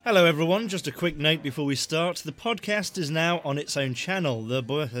Hello everyone, just a quick note before we start. The podcast is now on its own channel.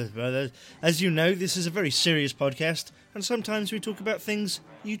 As you know, this is a very serious podcast, and sometimes we talk about things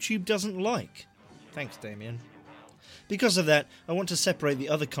YouTube doesn't like. Thanks, Damien. Because of that, I want to separate the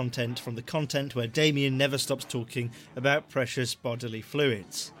other content from the content where Damien never stops talking about precious bodily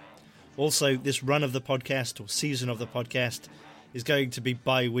fluids. Also, this run of the podcast, or season of the podcast, is going to be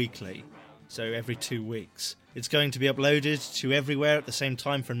bi-weekly, so every 2 weeks. It's going to be uploaded to everywhere at the same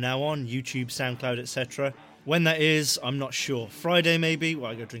time from now on, YouTube, SoundCloud, etc. When that is, I'm not sure. Friday maybe? Well,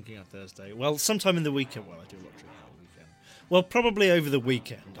 I go drinking on Thursday. Well, sometime in the weekend. Well, I do a lot of drinking on the weekend. Well, probably over the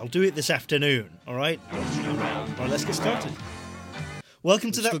weekend. I'll do it this afternoon, alright? Alright, let's get started.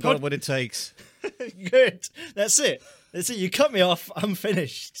 Welcome to that podcast. Got what it takes. Good. That's it. You cut me off, I'm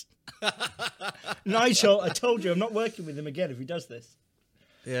finished. Nigel, I told you I'm not working with him again if he does this.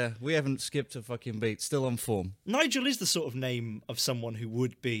 Yeah, we haven't skipped a fucking beat. Still on form. Nigel is the sort of name of someone who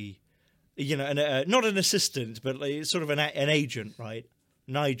would be, you know, not an assistant, but like sort of an agent, right?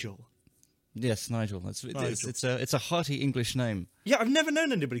 Nigel. Yes, Nigel. It's a hearty English name. Yeah, I've never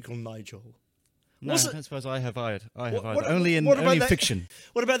known anybody called Nigel. No, I suppose I have either. Only in fiction.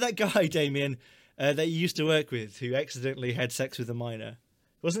 What about that guy, Damien, that you used to work with, who accidentally had sex with a minor?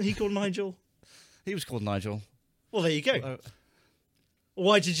 Wasn't he called Nigel? He was called Nigel. Well, there you go.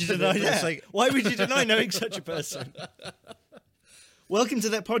 Why did you deny that? Why would you deny knowing such a person? Welcome to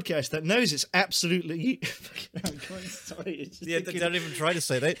that podcast that knows it's absolutely... Sorry. Don't even try to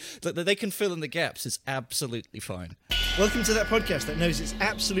say they can fill in the gaps. It's absolutely fine. Welcome to that podcast that knows it's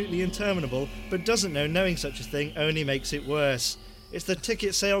absolutely interminable, but doesn't know knowing such a thing only makes it worse. It's the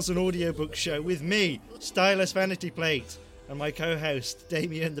Ticket Sales and Audiobook Show with me, Stylus Vanity Plate, and my co-host,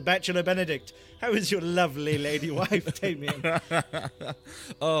 Damien the Bachelor Benedict. How is your lovely lady wife, Damien?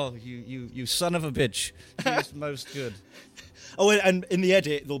 Oh, you son of a bitch. She's most good. Oh, and in the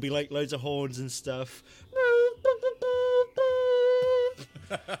edit, there'll be like loads of horns and stuff.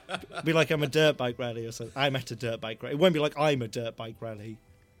 Be like I'm a dirt bike rally or something. I'm at a dirt bike rally. It won't be like I'm a dirt bike rally.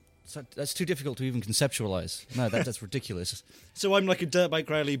 So that's too difficult to even conceptualize. No, that's ridiculous. So I'm like a dirt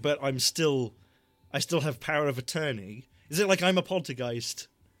bike rally, but I still have power of attorney. Is it like I'm a poltergeist?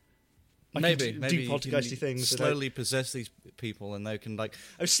 Maybe do poltergeisty things. Slowly possess these people, and they can like.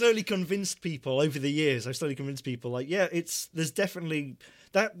 I've slowly convinced people over the years. Like, yeah, there's definitely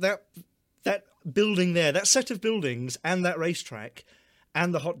that building there, that set of buildings, and that racetrack,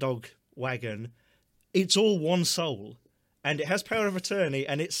 and the hot dog wagon. It's all one soul, and it has power of attorney,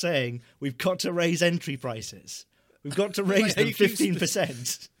 and it's saying we've got to raise entry prices. We've got to raise them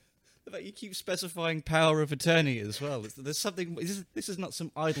 15%. You keep specifying power of attorney as well. There's something. This is not some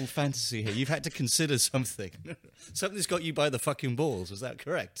idle fantasy here. You've had to consider something. Something's got you by the fucking balls. Was that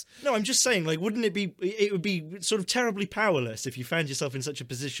correct? No, I'm just saying. Like, wouldn't it be? It would be sort of terribly powerless if you found yourself in such a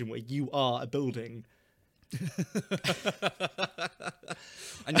position where you are a building,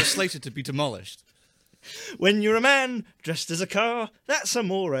 and you're slated to be demolished. When you're a man dressed as a car, that's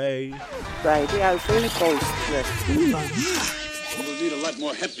amore. Radio full post. We'll need a lot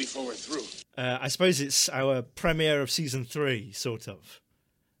more hemp before we're through. I suppose it's our premiere of season 3, sort of,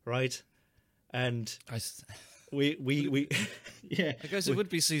 right? And we yeah. I guess it would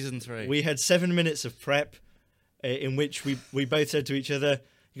be season 3. We had 7 minutes of prep, in which we both said to each other,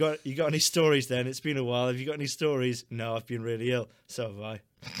 "You got any stories? Then it's been a while. Have you got any stories?" "No, I've been really ill." "So have I."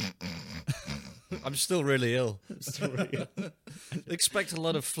 I'm still really ill. Expect a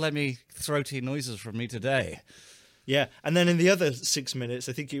lot of phlegmy, throaty noises from me today. Yeah, and then in the other 6 minutes,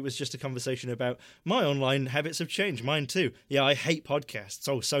 I think it was just a conversation about my online habits have changed. Mine too. Yeah, I hate podcasts.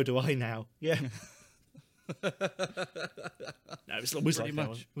 Oh, so do I now. Yeah. No, it was always like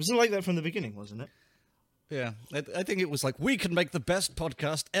that. It was like that from the beginning, wasn't it? Yeah, I think it was like, we can make the best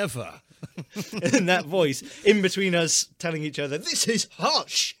podcast ever. And that voice in between us telling each other, this is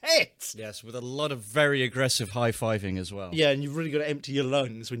hot shit. Yes, with a lot of very aggressive high-fiving as well. Yeah, and you've really got to empty your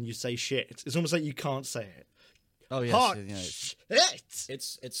lungs when you say shit. It's almost like you can't say it. Oh, yes. Hot shit.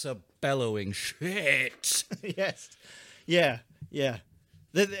 It's a bellowing shit. Yes. Yeah.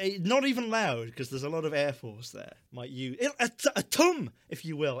 They're not even loud, because there's a lot of air force there. Might you... A tum, if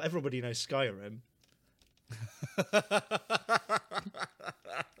you will. Everybody knows Skyrim.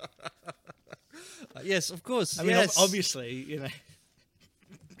 Yes, of course. I mean, obviously, you know.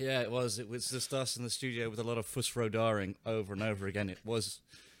 Yeah, it was. It was just us in the studio with a lot of fuss-rodaring over and over again. It was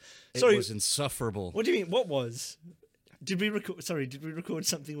insufferable. What do you mean? What was? Did we record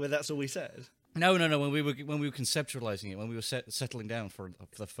something where that's all we said? No. When we were conceptualizing it, when we were settling down for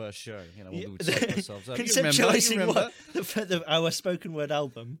the first show, when we would set ourselves up. Conceptualizing what? Our spoken word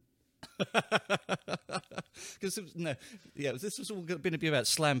album. Because this was all going to be about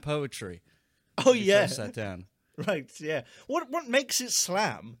slam poetry. Oh, yeah. Sat down. Right, yeah. What makes it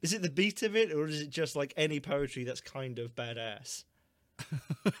slam? Is it the beat of it, or is it just like any poetry that's kind of badass?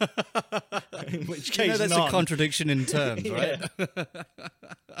 In which case, that's none. a contradiction in terms, right? Yeah.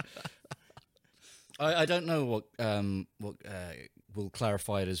 I don't know what will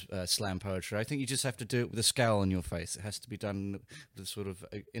clarify it as slam poetry. I think you just have to do it with a scowl on your face. It has to be done with sort of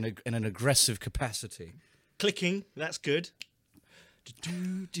in an aggressive capacity. Clicking, that's good.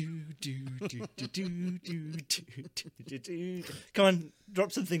 Come on,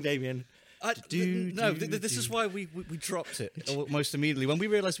 drop something, Damien. This is why we dropped it almost immediately. When we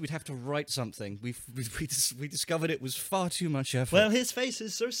realised we'd have to write something, we discovered it was far too much effort. Well, his face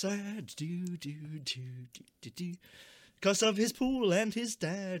is so sad. Because of his pool and his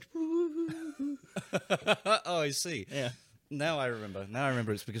dad. Oh, I see. Yeah. Now I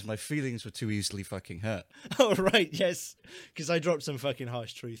remember it's because my feelings were too easily fucking hurt. Oh, right, yes. Because I dropped some fucking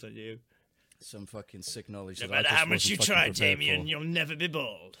harsh truth on you. Some fucking sick knowledge. No that I matter just how much wasn't you fucking try, prepared Damien, for. you'll never be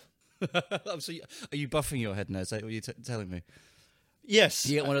bald. So are you buffing your head now? Is that what you're telling me? Yes.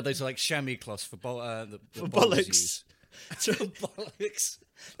 You get one of those like chamois cloths for the For bowlers bollocks. use. Bollocks.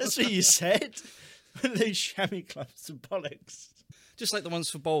 That's what you said. Those chamois cloths for bollocks. Just like the ones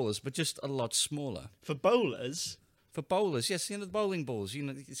for bowlers, but just a lot smaller. For bowlers? For bowlers, yes, the bowling balls.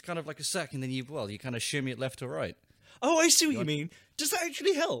 It's kind of like a sack, and then you kind of shimmy it left or right. Oh, I see what you mean. Does that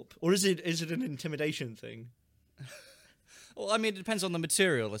actually help? Or is it an intimidation thing? Well, I mean, it depends on the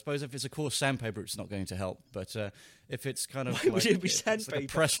material. I suppose if it's a coarse sandpaper, it's not going to help. But if it's kind of Why would it be sandpaper? Like a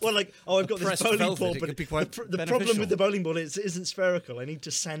pressed, well, like, I've got this pressed bowling velvet, ball, it but could be quite the problem beneficial. with the bowling ball is it isn't spherical. I need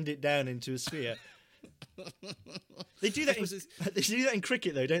to sand it down into a sphere. They do that. They do that in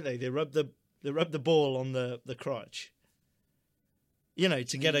cricket, though, don't they? They rub the ball on the crotch. You know,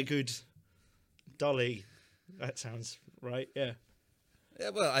 to get a good dolly. That sounds right. Yeah. Yeah,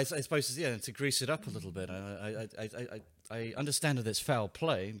 well, I suppose to grease it up a little bit. I understand that it's foul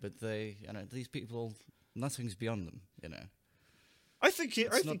play, but these people, nothing's beyond them. I think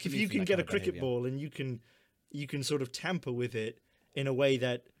if you can get a cricket behavior. ball and you can sort of tamper with it in a way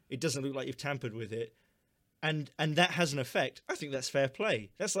that it doesn't look like you've tampered with it, and that has an effect, I think that's fair play.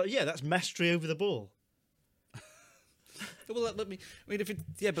 That's that's mastery over the ball. Well, but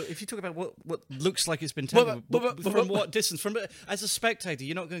if you talk about what looks like it's been tampered with, from what distance? As a spectator,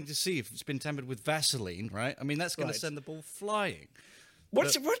 you're not going to see if it's been tampered with Vaseline, right? I mean, that's going to send the ball flying. Why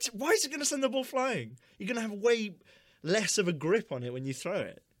is it going to send the ball flying? You're going to have way less of a grip on it when you throw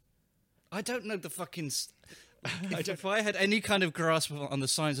it. I don't know the fucking. If I had any kind of grasp on the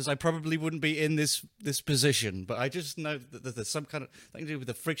sciences, I probably wouldn't be in this position. But I just know that there's some kind of thing to do with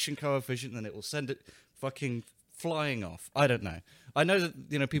the friction coefficient, and it will send it fucking flying off. I don't know. I know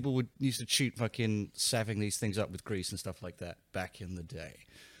that people used to shoot fucking savving these things up with grease and stuff like that back in the day,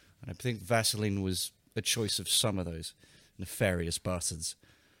 and I think Vaseline was a choice of some of those nefarious bastards.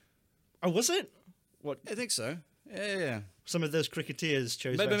 Oh, was it? What? I think so. Yeah. Some of those cricketers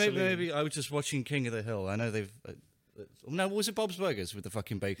chose Vaseline. Maybe I was just watching King of the Hill. I know they've. No, was it Bob's Burgers with the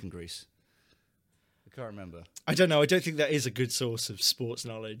fucking bacon grease? I can't remember. I don't know. I don't think that is a good source of sports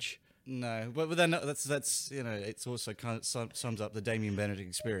knowledge. No, but then that's it's also kind of sums up the Damien Benedict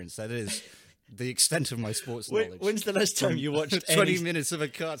experience. That is the extent of my sports knowledge. When's the last time you watched 20 minutes of a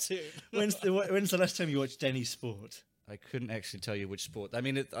cartoon? When's the last time you watched any sport? I couldn't actually tell you which sport. I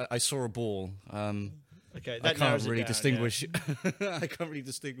mean, I saw a ball. Okay, I can't really distinguish. I can't really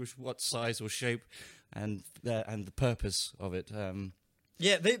distinguish what size or shape, and the purpose of it.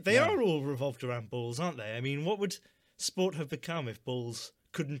 They are all revolved around balls, aren't they? I mean, what would sport have become if balls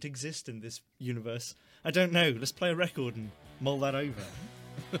couldn't exist in this universe? I don't know. Let's play a record and mull that over.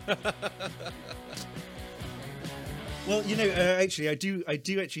 Well, actually, I do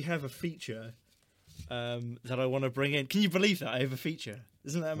actually have a feature that I want to bring in. Can you believe that I have a feature?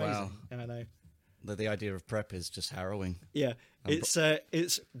 Isn't that amazing? Wow. Yeah, I know. The idea of prep is just harrowing. Yeah, it's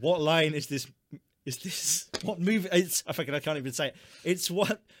what line is this? Is this what movie? I can't even say it. It's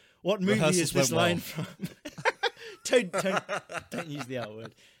what movie is this line from? Don't use the R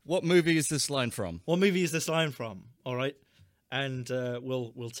word. What movie is this line from? What movie is this line from? All right, and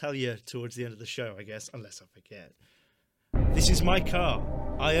we'll tell you towards the end of the show, I guess, unless I forget. This is my car.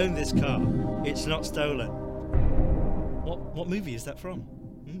 I own this car. It's not stolen. What movie is that from?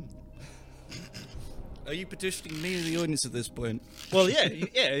 Are you petitioning me or the audience at this point? Well, yeah.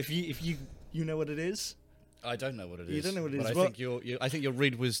 If you know what it is. I don't know what it is. You don't know what it is. But I think your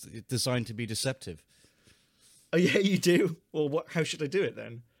read was designed to be deceptive. Oh yeah, you do. Well, how should I do it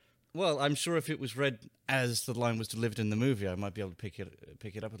then? Well, I'm sure if it was read as the line was delivered in the movie, I might be able to pick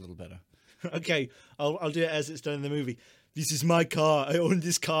it up a little better. Okay, I'll do it as it's done in the movie. This is my car. I own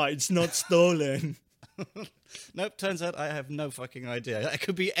this car. It's not stolen. Nope, turns out I have no fucking idea. That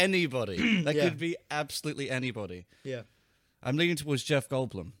could be anybody. That could be absolutely anybody. Yeah. I'm leaning towards Jeff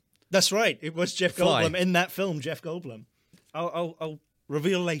Goldblum. That's right. It was Jeff Fly. Goldblum in that film, Jeff Goldblum. I'll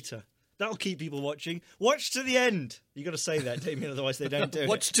reveal later. That'll keep people watching. Watch to the end. You got to say that, Damien, otherwise they don't do it.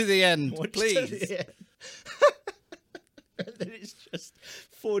 Watch to the end, Watch please. to the end. And then it's just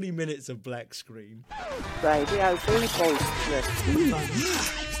 40 minutes of black screen. Radio Freepost.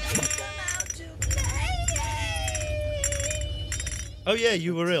 Oh yeah,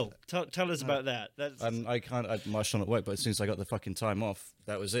 you were ill. Tell us about that. That's... I marched on at work, but as soon as I got the fucking time off,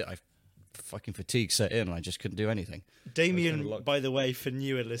 that was it. Fucking fatigue set in and I just couldn't do anything. Damien, by the way, for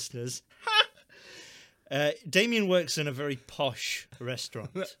newer listeners, Damien works in a very posh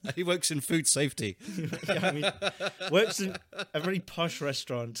restaurant. He works in food safety. Works in a very posh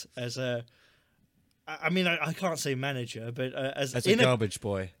restaurant as a... I can't say manager, but as a garbage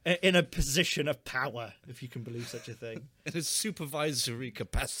boy. In a position of power, if you can believe such a thing. In a supervisory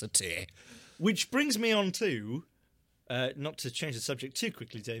capacity. Which brings me on to... not to change the subject too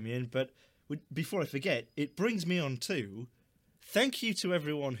quickly, Damien, but before I forget, it brings me on to thank you to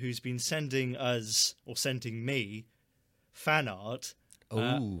everyone who's been sending us, or sending me, fan art.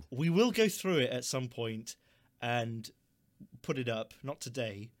 Oh. We will go through it at some point and put it up, not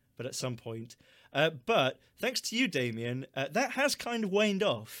today, but at some point. But thanks to you, Damien, that has kind of waned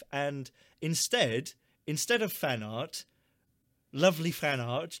off, and instead of fan art, lovely fan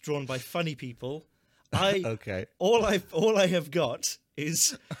art drawn by funny people, Okay. All I have got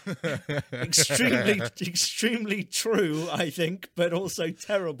is extremely true, I think, but also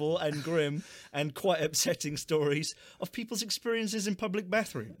terrible and grim and quite upsetting stories of people's experiences in public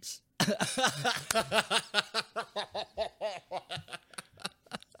bathrooms.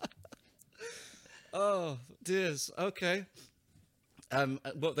 Oh, dears. Okay.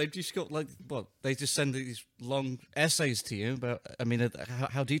 What they just got they just send these long essays to you about. I mean,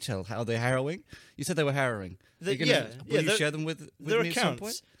 how detailed? How they're harrowing? You said they were harrowing. Will you share them with me at some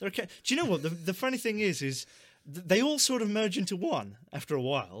point? Do you know what the funny thing is they all sort of merge into one after a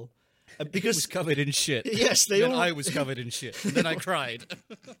while. Because it was covered in shit. Yes, I was covered in shit. And then I cried.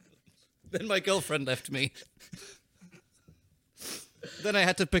 Then my girlfriend left me. Then I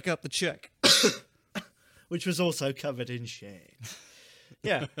had to pick up the check, which was also covered in shit.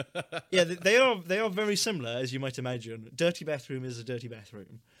 Yeah, yeah, they are very similar, as you might imagine. Dirty bathroom is a dirty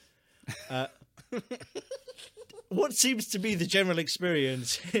bathroom. What seems to be the general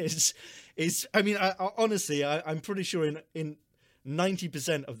experience is I mean, honestly, I'm pretty sure in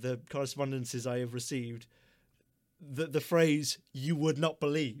 90% of the correspondences I have received, the phrase "you would not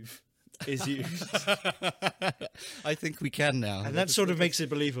believe" is used. I think we can now, and that sort of makes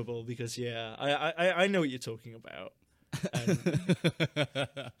it believable because I know what you're talking about.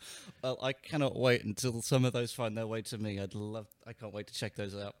 Well, I cannot wait until some of those find their way to me. I can't wait to check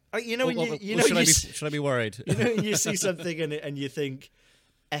those out. Should I be worried? You know, when you see something and you think,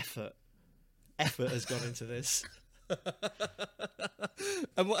 effort has gone into this.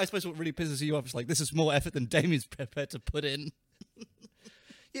 And I suppose what really pisses you off is like, this is more effort than Damien's prepared to put in.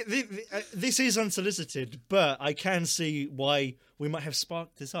 Yeah, this is unsolicited, but I can see why we might have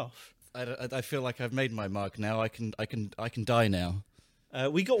sparked this off. I feel like I've made my mark now. I can die now.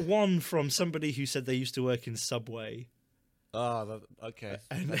 We got one from somebody who said they used to work in Subway. Oh, okay.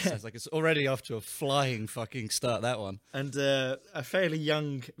 That sounds like it's already off to a flying fucking start, that one. And a fairly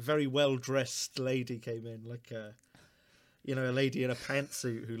young, very well-dressed lady came in, like a lady in a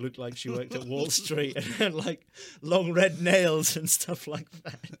pantsuit who looked like she worked at Wall Street and had like long red nails and stuff like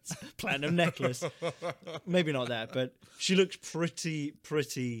that. Platinum necklace. Maybe not that, but she looked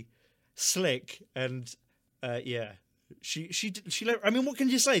pretty slick and She I mean, what can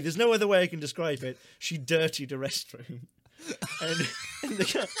you say? There's no other way I can describe it. She dirtied a restroom. And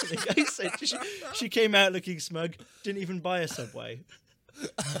the guy said she came out looking smug, didn't even buy a Subway.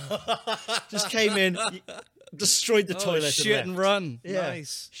 Just came in, destroyed the toilet. Shit and run. Yeah,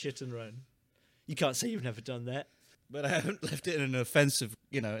 nice. Shit and run. You can't say you've never done that. But I haven't left it in an offensive,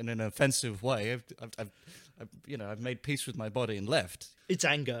 in an offensive way. I've made peace with my body and left. It's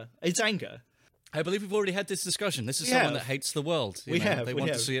anger. I believe we've already had this discussion. This is someone that hates the world. They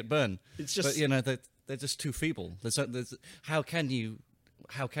want to see it burn. It's just, but they're just too feeble. How can you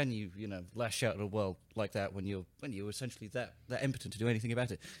lash out at a world like that when you're essentially that impotent to do anything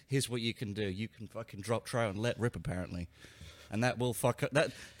about it? Here's what you can do. You can fucking drop trow and let rip, apparently, and that will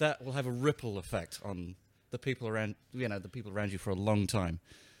that will have a ripple effect on the people around you for a long time.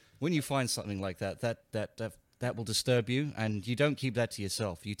 when you find something like that will disturb you, and you don't keep that to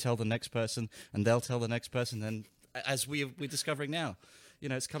yourself. You tell the next person, and they'll tell the next person, and as we're discovering now,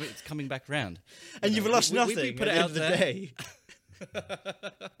 it's coming back round. And you've lost nothing we put at it the out end of the there. day.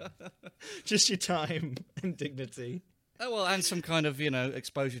 Just your time and dignity. Oh, well, and some kind of,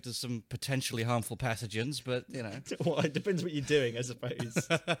 exposure to some potentially harmful pathogens, but, Well, it depends what you're doing, I suppose.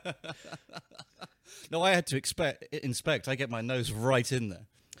 No, I had to inspect. I get my nose right in there.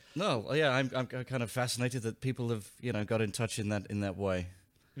 No, yeah, I'm kind of fascinated that people have, got in touch in that way.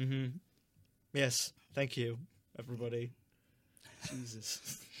 Mm-hmm. Yes, thank you, everybody.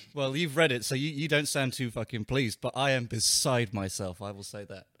 Jesus. Well, you've read it, so you don't sound too fucking pleased, but I am beside myself, I will say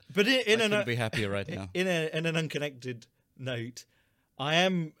that. But I couldn't be happier right now. In an unconnected note, I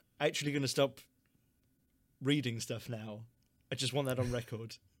am actually going to stop reading stuff now. I just want that on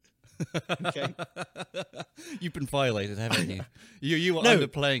record. Okay. You've been violated, haven't you? You were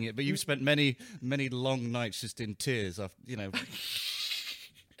underplaying it, but you've spent many long nights just in tears, after,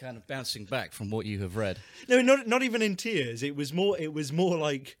 kind of bouncing back from what you have read. No, not even in tears. It was more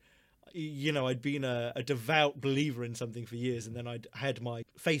like, I'd been a devout believer in something for years, and then I'd had my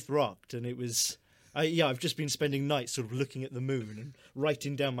faith rocked, and it was, I've just been spending nights sort of looking at the moon and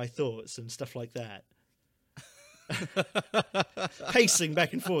writing down my thoughts and stuff like that. Pacing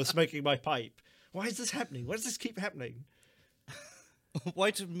back and forth, smoking my pipe. Why is this happening? Why does this keep happening?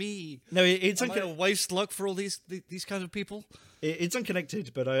 Why to me? No, it's Am I a waste luck for all these kinds of people? It's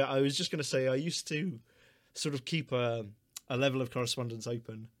unconnected, but I was just going to say I used to sort of keep a level of correspondence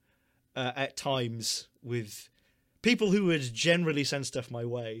open at times with people who would generally send stuff my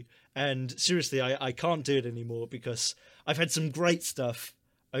way. And seriously, I can't do it anymore because I've had some great stuff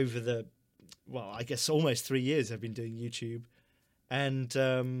over I guess almost 3 years I've been doing YouTube. And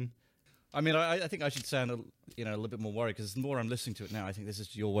I think I should sound a little bit more worried, because the more I'm listening to it now, I think this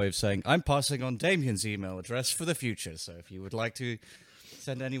is your way of saying I'm passing on Damien's email address for the future. So if you would like to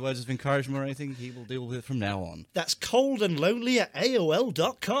send any words of encouragement or anything, he will deal with it from now on. That's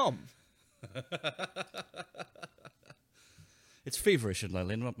coldandlonely@aol.com. It's feverish and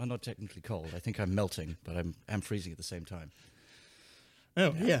lonely. I'm not technically cold. I think I'm melting, but I'm freezing at the same time.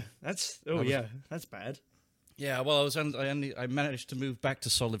 Oh yeah, that's bad. Yeah, well, I managed to move back to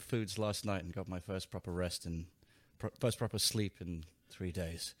solid foods last night and got my first proper rest and first proper sleep in 3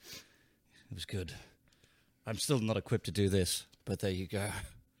 days. It was good. I'm still not equipped to do this, but there you go.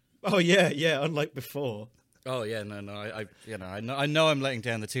 Oh yeah. Unlike before. Oh yeah, no. I know I'm letting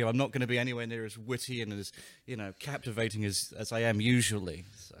down the team. I'm not going to be anywhere near as witty and as captivating as I am usually.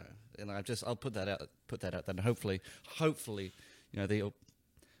 So I'll put that out. Then hopefully, the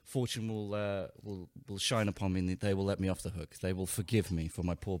fortune will shine upon me, and they will let me off the hook. They will forgive me for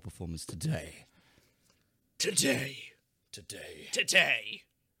my poor performance today. Today.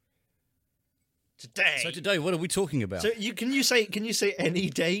 So today, what are we talking about? So can you say any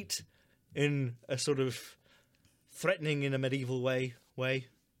date in a sort of threatening in a medieval way?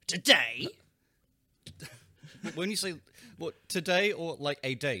 Today. When you say what, today or like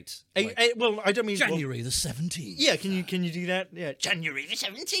a date? Well, I don't mean January the 17th. Yeah, can you do that? Yeah, January the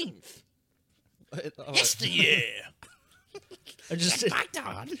 17th. Yesteryear. I just back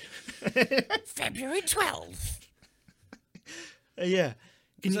on. February 12th. Yeah.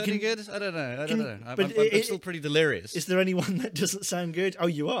 Is that any good? I don't know. I'm still pretty delirious. Is there anyone that doesn't sound good? Oh,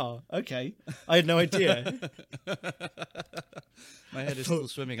 you are? Okay. I had no idea. My head is still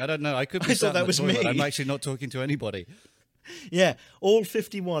swimming. I don't know. I could be thought that was me. I'm actually not talking to anybody. Yeah, all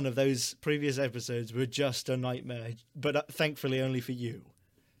 51 of those previous episodes were just a nightmare, but thankfully only for you.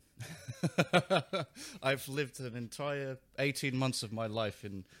 I've lived an entire 18 months of my life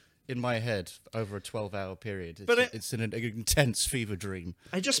in my head over a 12-hour period. It's an intense fever dream.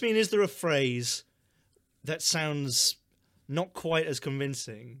 I just mean, is there a phrase that sounds not quite as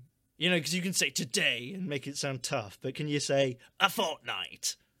convincing? Because you can say today and make it sound tough, but can you say a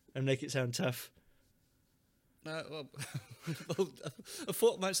fortnight and make it sound tough? Well, a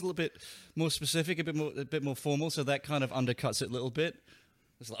fortnight's a little bit more specific, a bit more formal, so that kind of undercuts it a little bit.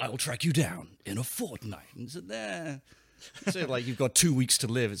 It's like, I will track you down in a fortnight. And so there. So like you've got 2 weeks to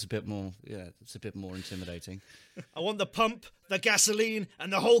live. It's a bit more, it's a bit more intimidating. I want the pump, the gasoline,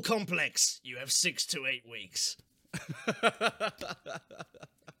 and the whole complex. You have 6 to 8 weeks.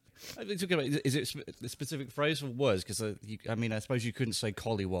 I think talking about, is it a specific phrase or words? Because I suppose you couldn't say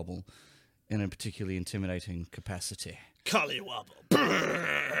collywobble in a particularly intimidating capacity. Collywobble.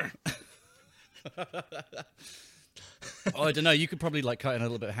 Oh, I don't know. You could probably cut in a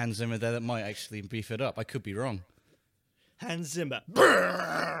little bit of Hans Zimmer there. That might actually beef it up. I could be wrong. Hans Zimmer.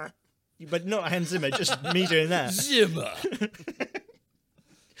 But not Hans Zimmer, just me doing that. Zimmer.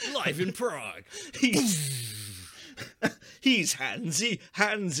 Live in Prague. He's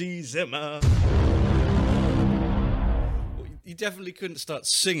Hansi Zimmer. You definitely couldn't start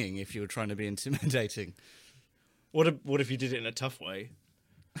singing if you were trying to be intimidating. What if you did it in a tough way?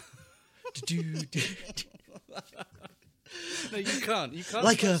 No, you can't. You can't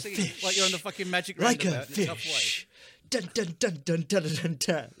Like start a singing fish. like you're on the fucking magic Like a roundabout in a tough way. fish. Dun dun dun dun dun dun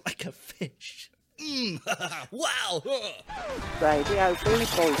dun. Like a fish. Wow! Radio Free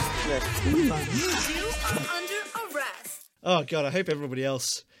Coast. You are under arrest. Oh god, I hope everybody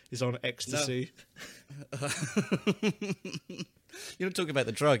else is on ecstasy. You don't talk about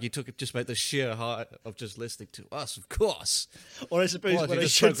the drug. You talk just about the sheer heart of just listening to us, of course. Or I suppose Well, what you're I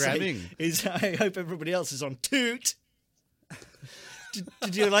just should say programming. is I hope everybody else is on toot.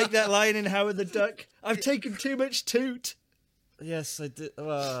 Did you like that line in Howard the Duck? I've taken too much toot. Yes, I did.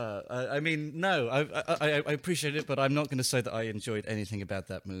 I mean, no, I appreciate it, but I'm not going to say that I enjoyed anything about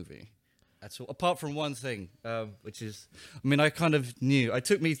that movie at all. Apart from one thing, which is, I mean, I kind of knew. It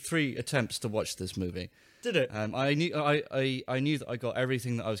took me 3 attempts to watch this movie. Did it? I knew that I got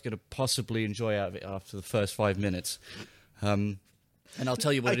everything that I was going to possibly enjoy out of it after the first 5 minutes. And I'll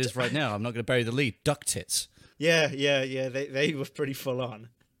tell you what it is right now. I'm not going to bury the lead. Duck tits. Yeah. They were pretty full on.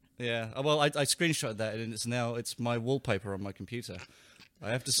 Yeah. Well, I screenshotted that, and it's my wallpaper on my computer. I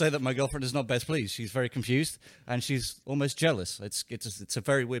have to say that my girlfriend is not best pleased. She's very confused, and she's almost jealous. It's a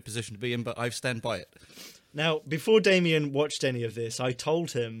very weird position to be in, but I stand by it. Now, before Damien watched any of this, I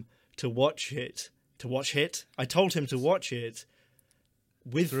told him to watch it. I told him to watch it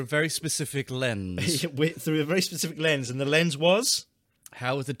Through a very specific lens. through a very specific lens, and the lens was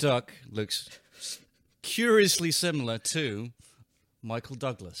Howard the Duck looks curiously similar to Michael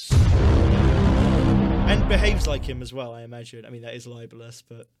Douglas. and behaves like him as well. I imagine. I mean, that is libelous,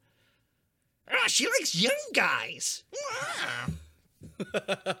 but she likes young guys.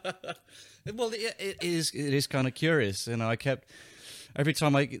 Well, it is kind of curious, and I kept every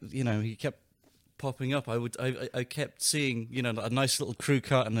time he kept popping up. I kept seeing a nice little crew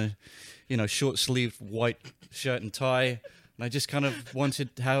cut and a short sleeved white shirt and tie, and I just kind of wanted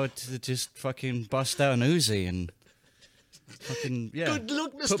Howard to just fucking bust out an Uzi and fucking Good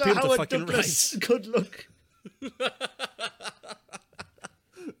luck, put Mr. people to Howard fucking Douglas. rights. Good luck.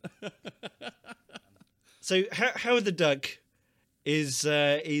 So Howard the Duck is.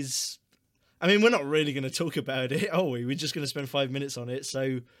 I mean, we're not really going to talk about it, are we? We're just going to spend 5 minutes on it.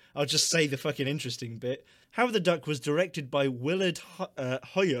 So I'll just say the fucking interesting bit. Howard the Duck was directed by Willard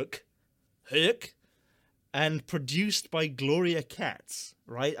Huyck, and produced by Gloria Katz.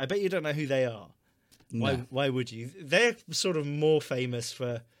 Right? I bet you don't know who they are. No. Why would you? They're sort of more famous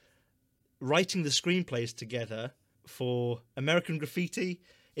for writing the screenplays together for American Graffiti,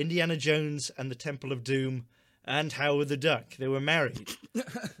 Indiana Jones and the Temple of Doom, and Howard the Duck. They were married.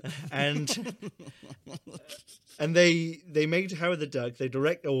 and they made Howard the Duck.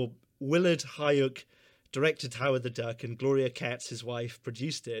 Willard Huyck directed Howard the Duck, and Gloria Katz, his wife,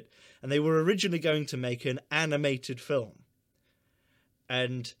 produced it. And they were originally going to make an animated film.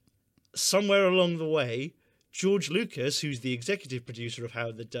 And somewhere along the way, George Lucas, who's the executive producer of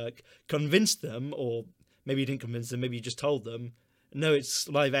Howard the Duck, convinced them, or maybe he didn't convince them, maybe he just told them, no, it's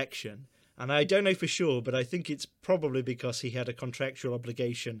live action. And I don't know for sure, but I think it's probably because he had a contractual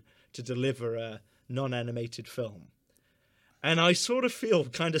obligation to deliver a non-animated film. And I sort of feel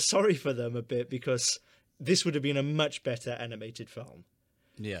kind of sorry for them a bit, because this would have been a much better animated film.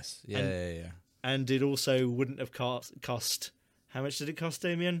 Yes. Yeah. And it also wouldn't have cost... How much did it cost,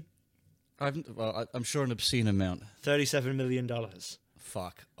 Damien? I'm sure an obscene amount. $37 million.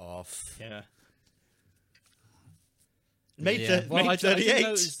 Fuck off. Yeah. Made I 38. didn't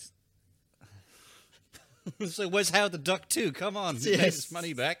know so where's Howard the Duck 2? Come on, he made his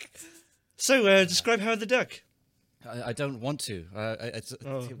money back. So, describe Howard the Duck. I don't want to.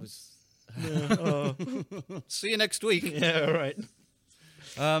 It was. Oh. See you next week. Yeah, all right.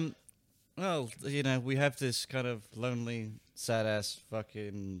 Well, we have this kind of lonely, sad-ass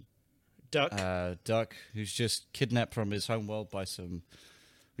fucking Duck. who's just kidnapped from his homeworld by some,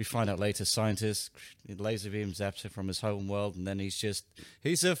 we find out later, scientists. Laser beam zaps him from his homeworld, and then he's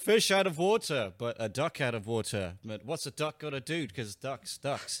a fish out of water, but a duck out of water. But what's a duck got to do? Because ducks.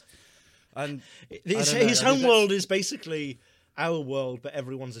 And His homeworld is basically our world, but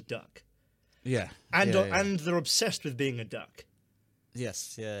everyone's a duck. Yeah. And they're obsessed with being a duck.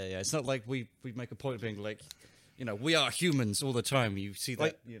 Yes, yeah. It's not like we make a point of being like, we are humans all the time. You see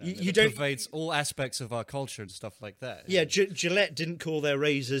that, it pervades all aspects of our culture and stuff like that. Yeah, Gillette didn't call their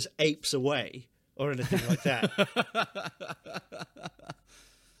razors apes away or anything like that.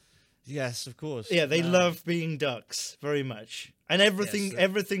 Yes, of course. Yeah, they love being ducks very much, and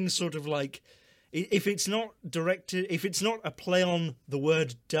everything's sort of like, if it's not directed, if it's not a play on the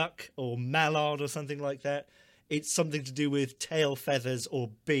word duck or mallard or something like that, it's something to do with tail feathers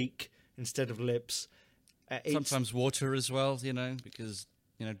or beak instead of lips. Sometimes water as well, because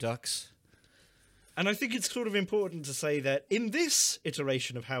ducks. And I think it's sort of important to say that in this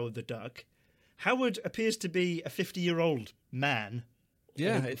iteration of Howard the Duck, Howard appears to be a 50-year-old man.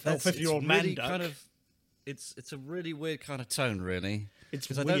 Yeah, it's 50-year-old man really duck. It's a really weird kind of tone, really. It's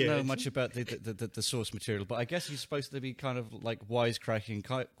because I don't know much about the source material, but I guess he's supposed to be kind of like wisecracking,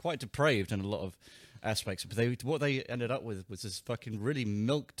 quite depraved in a lot of aspects. But what they ended up with was this fucking really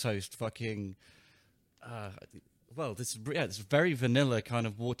milquetoast fucking. This very vanilla kind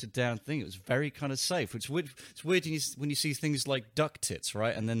of watered down thing. It was very kind of safe. It's weird when you see things like duck tits,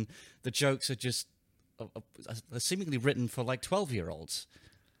 right? And then the jokes are just seemingly written for like 12-year-olds.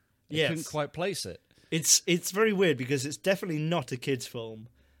 Yes. Couldn't quite place it. It's very weird because it's definitely not a kid's film.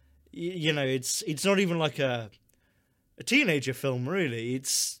 It's not even like a teenager film, really.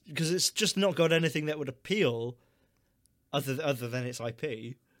 It's because it's just not got anything that would appeal other than its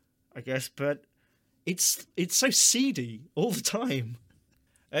IP, I guess. But it's so seedy all the time.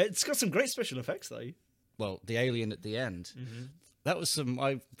 It's got some great special effects, though. Well, the alien at the end. Mm-hmm. That was some.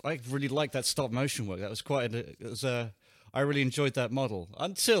 I really liked that stop motion work. That was I really enjoyed that model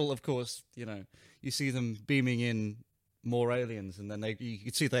until, of course, you see them beaming in more aliens, and then you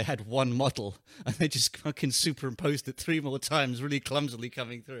could see they had one model, and they just fucking superimposed it 3 more times, really clumsily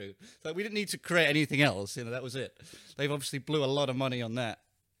coming through. So we didn't need to create anything else. That was it. They've obviously blew a lot of money on that,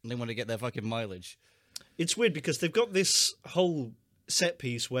 and they want to get their fucking mileage. It's weird because they've got this whole set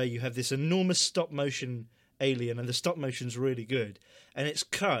piece where you have this enormous stop motion alien, and the stop motion's really good, and it's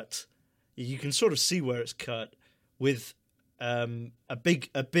cut. You can sort of see where it's cut with a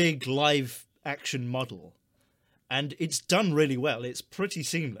big live action model, and it's done really well. It's pretty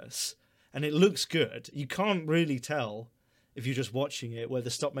seamless, and it looks good. You can't really tell if you're just watching it where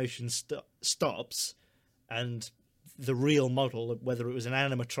the stop motion stops and the real model, whether it was an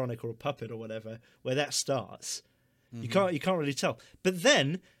animatronic or a puppet or whatever, where that starts. Mm-hmm. You can't really tell. But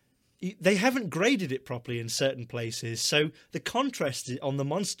then they haven't graded it properly in certain places, so the contrast on the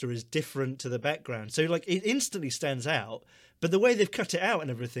monster is different to the background. So like it instantly stands out, but the way they've cut it out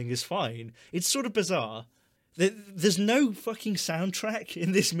and everything is fine. It's sort of bizarre. There's no fucking soundtrack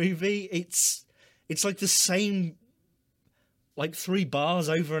in this movie. It's like the same like 3 bars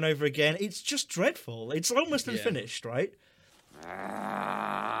over and over again. It's just dreadful. It's almost unfinished, right?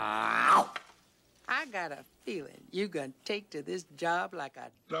 I got a feeling you're going to take to this job like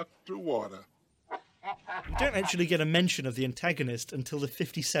a Duck to water. You don't actually get a mention of the antagonist until the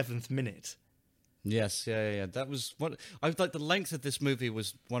 57th minute. Yes, yeah. That was what I like. The length of this movie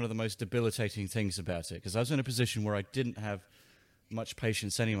was one of the most debilitating things about it, because I was in a position where I didn't have much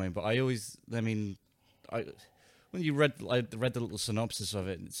patience anyway. But I read the little synopsis of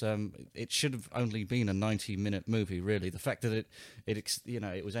it. It should have only been a 90-minute movie, really. The fact that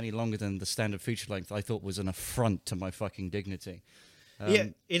it was any longer than the standard feature length, I thought was an affront to my fucking dignity.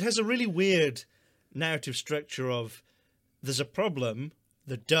 It has a really weird narrative structure of there's a problem,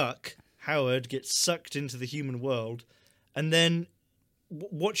 the duck, Howard, gets sucked into the human world, and then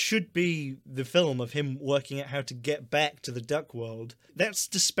what should be the film of him working out how to get back to the duck world, that's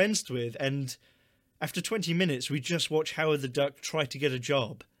dispensed with, and after 20 minutes, we just watch Howard the Duck try to get a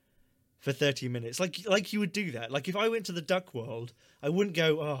job for 30 minutes. Like you would do that. Like if I went to the duck world, I wouldn't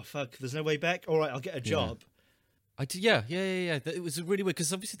go, oh, fuck, there's no way back. All right, I'll get a job. Yeah. It was really weird,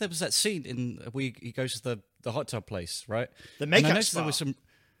 because obviously there was that scene where he goes to the hot tub place, right? The makeup spa. There was some...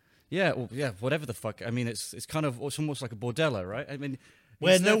 Yeah, whatever the fuck. I mean, it's almost like a bordello, right? I mean...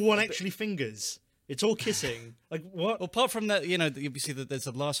 Where no one actually fingers. It's all kissing. Like, what? Well, apart from that, you see that there's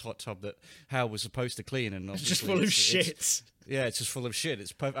the last hot tub that Hal was supposed to clean, and it's just full of shit. It's just full of shit.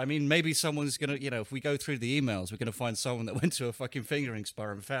 It's I mean, maybe someone's gonna, if we go through the emails, we're gonna find someone that went to a fucking fingering spa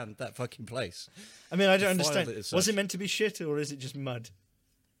and found that fucking place. I mean, I don't understand. Was it meant to be shit, or is it just mud?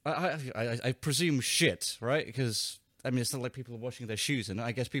 I presume shit, right? Because I mean, it's not like people are washing their shoes, and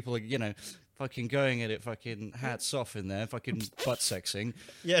I guess people are, fucking going at it, fucking hats off in there, fucking butt sexing.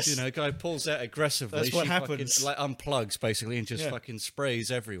 Yes. Guy pulls out aggressively. That's what happens. Fucking, unplugs, basasically, and just fucking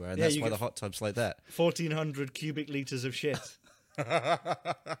sprays everywhere, and that's why the hot tub's like that. 1,400 cubic litres of shit.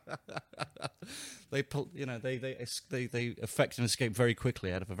 They pull, they effect and escape very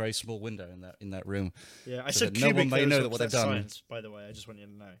quickly out of a very small window in that room. Yeah, I so said no cubic. one may know what they've done. Science, by the way, I just want you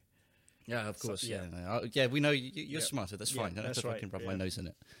to know. Yeah, of course. Yeah, we know you're smarter. That's fine. Don't have to fucking rub my nose in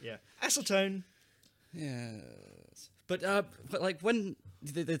it. Yeah, acetone. Yeah, but like when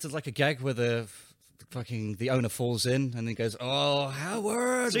there's like a gag where the owner falls in and he goes, "Oh,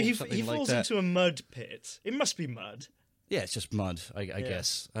 Howard!" So he something falls like that. into a mud pit. It must be mud. Yeah, it's just mud, I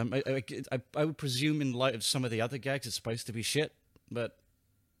guess. I would presume, in light of some of the other gags, it's supposed to be shit. But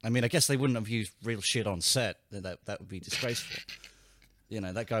I mean, I guess they wouldn't have used real shit on set. That would be disgraceful.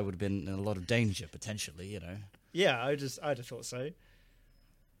 That guy would have been in a lot of danger potentially. Yeah, I'd have thought so.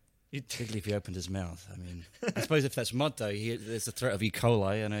 Particularly if he opened his mouth. I mean, I suppose if that's mud, though, there's the threat of E.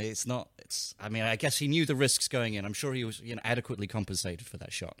 coli, and it's not. I mean, I guess he knew the risks going in. I'm sure he was, adequately compensated for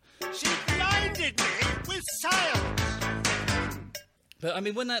that shot. She blinded me with silence. But I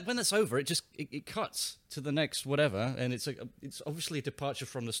mean, when that's over, it cuts to the next whatever, and it's obviously a departure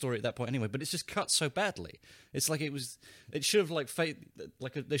from the story at that point anyway. But it's just cut so badly. It's like it should have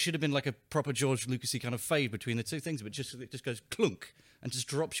there should have been like a proper George Lucasy kind of fade between the two things, but it just goes clunk and just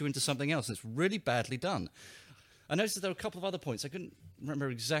drops you into something else. It's really badly done. I noticed that there were a couple of other points. I couldn't remember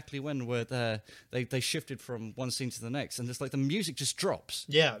exactly when where they shifted from one scene to the next, and just like the music just drops.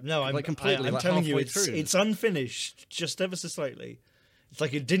 Yeah, no, I'm telling you, it's unfinished, just ever so slightly. It's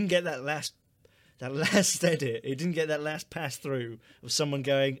like it didn't get that last edit. It didn't get that last pass through of someone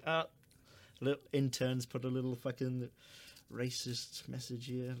going, little interns put a little fucking racist message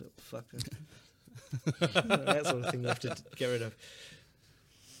here, little fucker. That sort of thing they have to get rid of.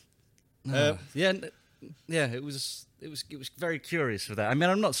 It was very curious for that. I mean,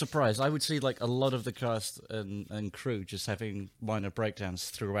 I'm not surprised. I would see like a lot of the cast and crew just having minor breakdowns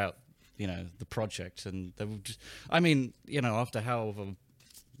throughout, the project, and they would just. I mean, after however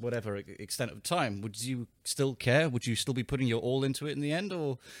whatever extent of time, would you still care? Would you still be putting your all into it in the end,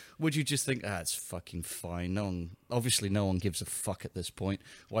 or would you just think, it's fucking fine? Obviously, no one gives a fuck at this point.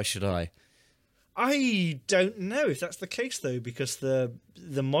 Why should I? I don't know if that's the case, though, because the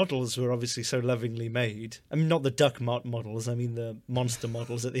models were obviously so lovingly made. I mean, not the duck models. I mean the monster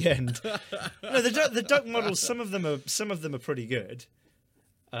models at the end. No, the duck models. Some of them are pretty good,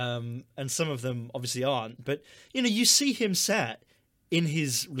 and some of them obviously aren't. But you see him sat in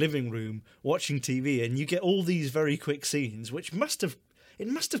his living room watching TV, and you get all these very quick scenes, which must have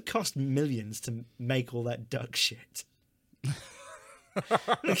cost millions to make all that duck shit.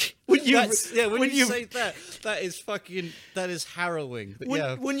 When you say that is harrowing.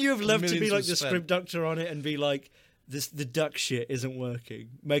 Wouldn't you have loved to be like the script doctor on it and be like, the duck shit isn't working.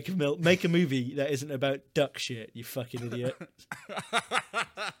 Make a movie that isn't about duck shit, you fucking idiot.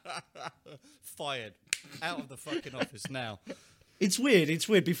 Fired. Out of the fucking office now. It's weird.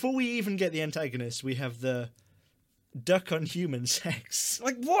 Before we even get the antagonist, we have the duck on human sex.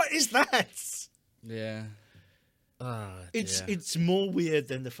 Like, what is that? Yeah. It's more weird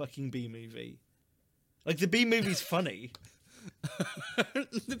than the fucking B movie. Like, the B movie's funny.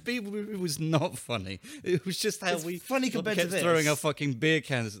 The B movie was not funny. It was just how we funny compared kept to this. throwing our fucking beer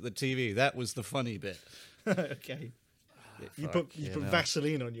cans at the TV. That was the funny bit. Okay. You put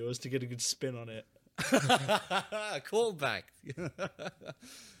Vaseline on yours to get a good spin on it. Callback.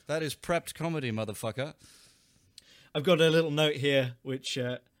 That is prepped comedy, motherfucker. I've got a little note here which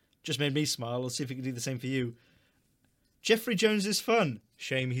just made me smile. Let's see if it can do the same for you. Jeffrey Jones is fun.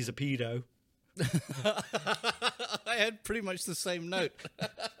 Shame he's a pedo. I had pretty much the same note.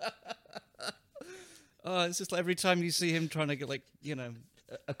 It's just like every time you see him trying to get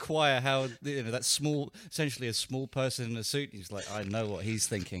acquire how that small, essentially a small person in a suit. He's like, I know what he's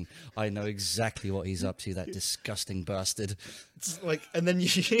thinking. I know exactly what he's up to. That disgusting bastard. It's like, and then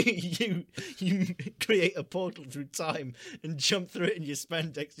you create a portal through time and jump through it in your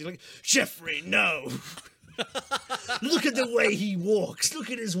spandex. You're like, Jeffrey, no. Look at the way he walks. Look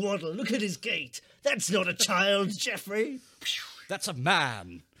at his waddle. Look at his gait. That's not a child, Jeffrey. That's a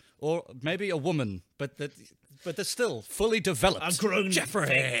man, or maybe a woman, but they're still fully developed. A grown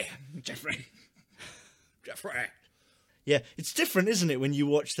Jeffrey. Jeffrey. Yeah, it's different, isn't it, when you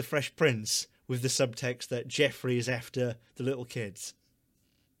watch The Fresh Prince with the subtext that Jeffrey is after the little kids.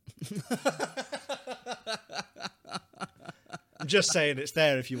 I'm just saying it's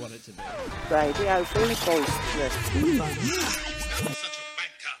there if you want it to be. Radio fully boisterous.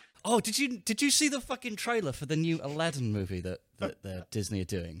 Oh, did you see the fucking trailer for the new Aladdin movie that Disney are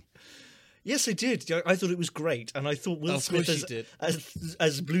doing? Yes, I did. I thought it was great, and I thought Will Smith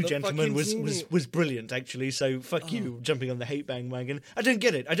as Blue Gentleman was brilliant, actually. So fuck you, jumping on the hate bandwagon. I don't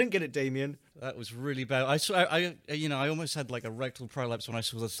get it, Damien. That was really bad. I almost had like a rectal prolapse when I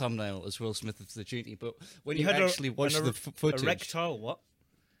saw the thumbnail as Will Smith as the genie. But when you actually watch the footage, erectile what?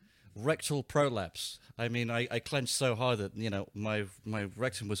 Rectal prolapse. I mean, I clenched so hard that my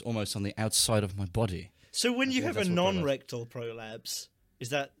rectum was almost on the outside of my body. So when you have a non-rectal prolapse, is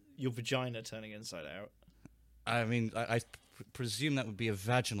that your vagina turning inside out? I mean, I presume that would be a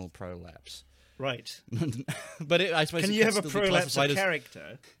vaginal prolapse. Right. But I suppose Can it you could have a still be prolapse classified of as-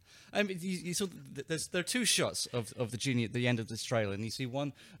 character? I mean, you saw there are two shots of the genie at the end of this trailer, and you see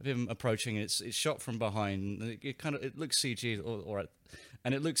one of him approaching, and it's shot from behind. And it looks CG,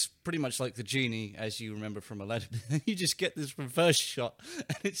 and it looks pretty much like the genie as you remember from Aladdin. You just get this reverse shot,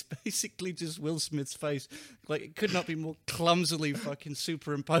 and it's basically just Will Smith's face. Like, it could not be more clumsily fucking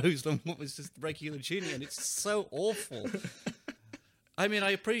superimposed on what was just the regular genie, and it's so awful. I mean,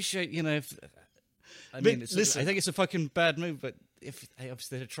 I appreciate, I think it's a fucking bad move, but if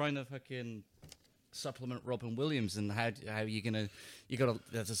obviously they're trying to fucking supplement Robin Williams, and how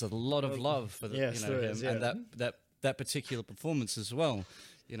there's a lot of love for him and that particular performance as well,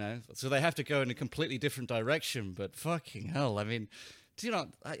 so they have to go in a completely different direction. But fucking hell, I mean,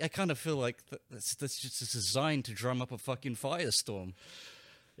 I kind of feel like that's just designed to drum up a fucking firestorm.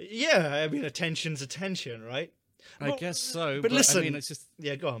 Yeah, I mean, attention's attention, right? I guess so. But listen, I mean, it's just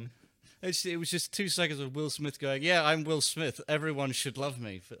go on. It was just 2 seconds of Will Smith going, "Yeah, I'm Will Smith. Everyone should love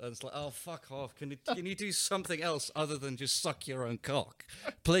me." It's like, oh, fuck off. Can you do something else other than just suck your own cock,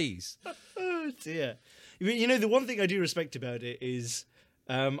 please? Oh dear. The one thing I do respect about it is,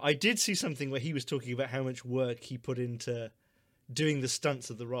 I did see something where he was talking about how much work he put into doing the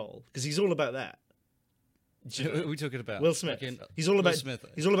stunts of the role, because he's all about that. What are we talking about? Will Smith. Fucking He's all about Will Smith.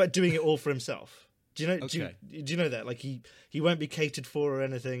 He's all about doing it all for himself. Do you know? Okay. Do you know that? Like he won't be catered for or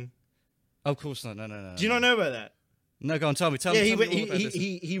anything. Of course not. No. Do you not know about that? No, go on. Tell me. Tell me all about this.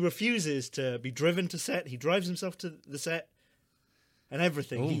 He refuses to be driven to set. He drives himself to the set and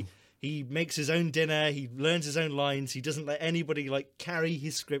everything. Ooh. He makes his own dinner. He learns his own lines. He doesn't let anybody carry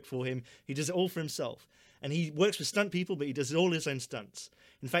his script for him. He does it all for himself. And he works with stunt people, but he does all his own stunts.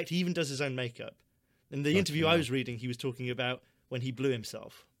 In fact, he even does his own makeup. In the interview I was reading, he was talking about when he blew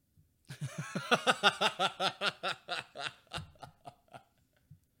himself.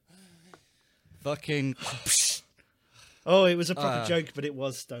 Fucking. Oh, it was a proper joke, but it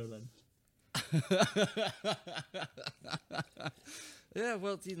was stolen. Yeah,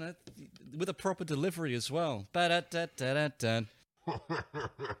 well, with a proper delivery as well. Ba-da-da-da-da-da.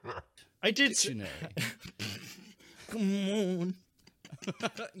 I did. Dictionary. Come on.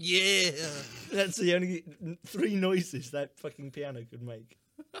 Yeah. That's the only 3 noises that fucking piano could make.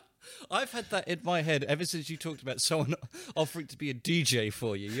 I've had that in my head ever since you talked about someone offering to be a DJ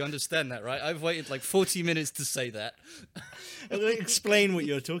for you. You understand that, right? I've waited 40 minutes to say that. Explain what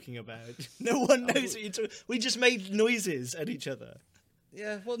you're talking about. No one knows what you're talking. We just made noises at each other.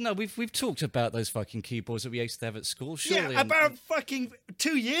 Yeah, well, no, we've talked about those fucking keyboards that we used to have at school. Surely, yeah, about fucking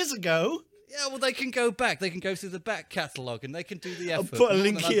 2 years ago. Yeah, well, they can go back. They can go through the back catalogue and they can do the I'll effort. put a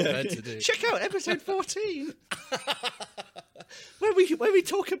link More than I'm here. prepared to do. Check out episode 14. where we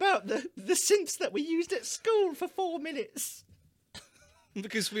talk about the synths that we used at school for 4 minutes.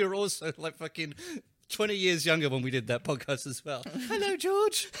 Because we were also fucking 20 years younger when we did that podcast as well. Hello,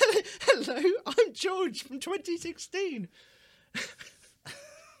 George. Hello, I'm George from 2016.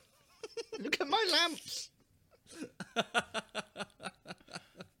 Look at my lamps.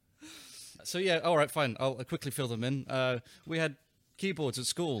 So yeah, all right, fine. I'll quickly fill them in. We had keyboards at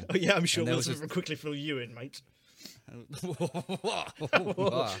school. Oh yeah, I'm sure there we'll was quickly fill you in, mate. There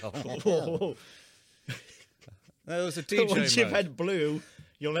was a DJ Once you've mode. had blue,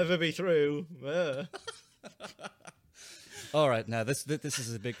 you'll never be through. All right, now this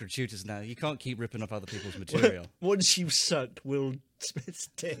is a bit gratuitous. Now you can't keep ripping off other people's material. Once you've sucked Will Smith's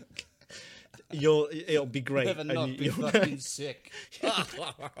dick, it'll be great. Never and not be fucking sick.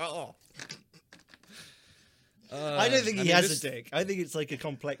 I don't think he has a dick. I think it's like a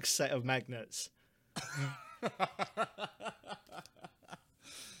complex set of magnets.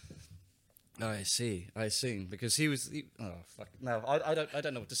 I see. Because he was. Oh fuck! No, I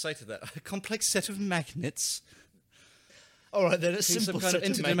don't know what to say to that. A complex set of magnets. All right, then a He's simple some kind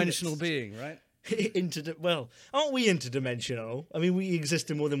of set interdimensional being, right? Well, aren't we interdimensional? I mean, we exist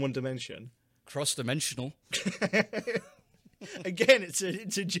in more than one dimension. Cross-dimensional. Again, it's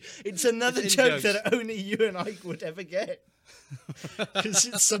another It's joke in-jokes. that only you and I would ever get. Because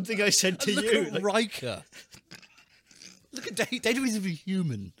it's something I said to Look you. at Riker. Look at Data is a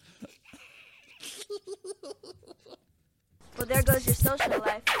human. Well, there goes your social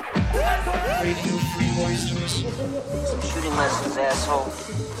life. Shooting lessons, asshole.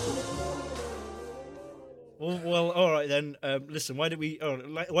 Well, all right then. Listen, why don't we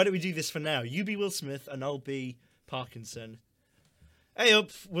do this for now? You be Will Smith, and I'll be Parkinson. Hey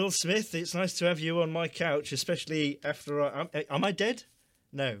up, Will Smith. It's nice to have you on my couch, especially after am I dead?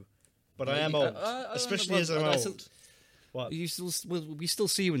 No, but I am old. Especially as I'm old. What? We still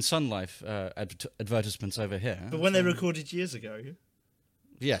see you in Sun Life advertisements over here. But when they recorded years ago.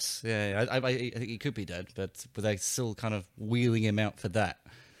 Yes, yeah. I think he could be dead, but they're still kind of wheeling him out for that.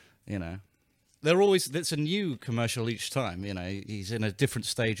 You know, it's a new commercial each time. You know, he's in a different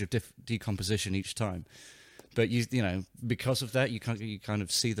stage of decomposition each time. But you know, because of that, you kind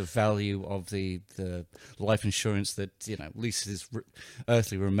of see the value of the life insurance that, you know, at least his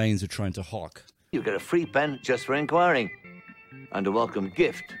earthly remains are trying to hawk. You get a free pen just for inquiring, and a welcome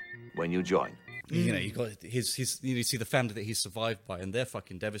gift when you join. You know, you got you see the family that he's survived by, and they're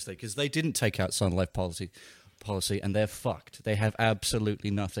fucking devastated because they didn't take out Sun Life policy, and they're fucked. They have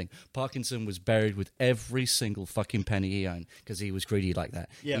absolutely nothing. Parkinson was buried with every single fucking penny he owned because he was greedy like that.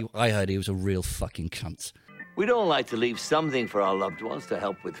 Yeah. I heard he was a real fucking cunt. We'd all like to leave something for our loved ones to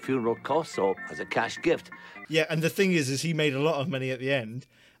help with funeral costs or as a cash gift. Yeah, and the thing is he made a lot of money at the end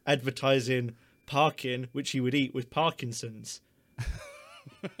advertising Parkin, which he would eat with Parkinson's.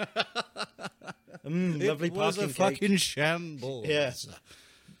 Lovely It was Parkin a cake. fucking shambles. Yeah.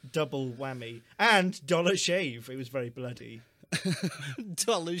 Double whammy. And Dollar Shave. It was very bloody.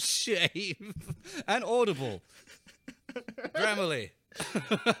 Dollar Shave and Audible. Grammarly.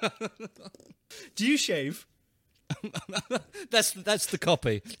 Do you shave? That's the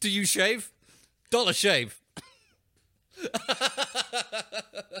copy. Do you shave? Dollar Shave.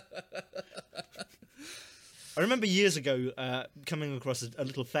 I remember years ago coming across a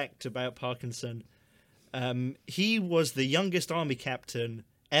little fact about Parkinson. He was the youngest army captain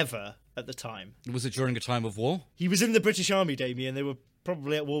ever at the time. Was it during a time of war? He was in the British Army, Damien. They were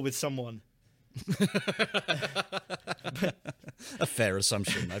probably at war with someone. A fair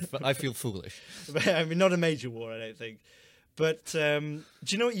assumption. I feel foolish. I mean, not a major war, I don't think. But do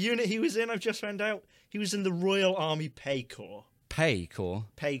you know what unit he was in? I've just found out. He was in the Royal Army Pay Corps. Pay Corps?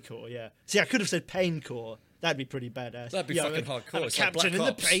 Pay Corps, yeah. See, I could have said Pain Corps. That'd be pretty badass. That'd be fucking hardcore. I'm a It's like captain Black in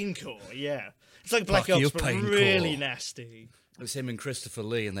Ops. the Pain Corps, yeah. It's like Black Fuck you, Ops, but Pain really Corps. nasty. It was him and Christopher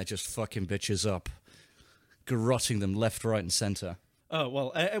Lee, and they're just fucking bitches up, garrotting them left, right, and centre. Oh,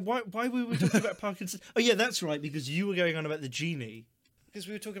 well, why were we talking about Parkinson? Oh, yeah, that's right, because you were going on about the genie. Because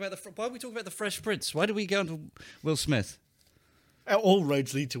we were talking about why are we talking about the Fresh Prince? Why did we go on to Will Smith? All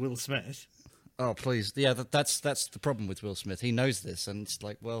roads lead to Will Smith. Oh, please. Yeah, that's the problem with Will Smith. He knows this, and it's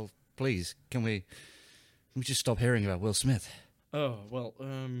like, well, please, can we just stop hearing about Will Smith? Oh, well, All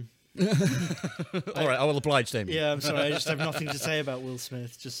right, I will oblige, Damien. yeah, I'm sorry, I just have nothing to say about Will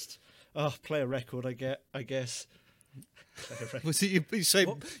Smith. Just, play a record, I guess. Play a record. Was it you say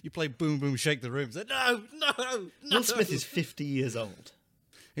you play Boom Boom Shake the Room? It's like, no. Will Smith is 50 years old.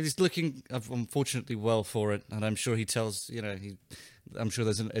 He's looking, unfortunately, well for it, and I'm sure he tells, you know, I'm sure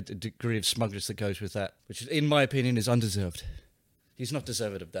there's a degree of smugness that goes with that, which, in my opinion, is undeserved. He's not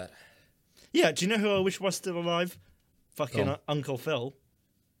deserved of that. Yeah, do you know who I wish was still alive? Fucking Uncle Phil.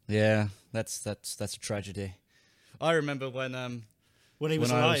 Yeah, that's a tragedy. I remember when When he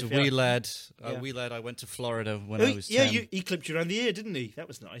was when alive. I was a wee lad, Yeah. I went to Florida when Oh, I was yeah, 10. he clipped you around the ear, didn't he? That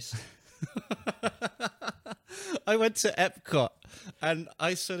was nice. I went to Epcot, and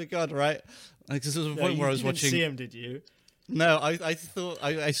I swear to God, right? Because there was a point where I was you watching. didn't see him, did you? No, I thought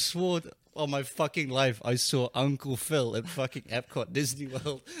I swore on my fucking life I saw Uncle Phil at fucking Epcot Disney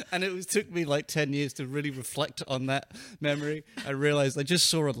World, and it took me like 10 years to really reflect on that memory. I realized I just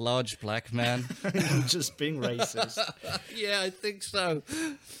saw a large black man. Just being racist. Yeah, I think so.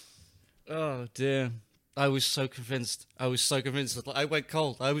 Oh dear. I was so convinced. I went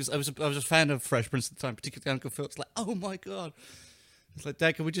cold. I was a fan of Fresh Prince at the time, particularly Uncle Phil. It's like, oh my God. It's like,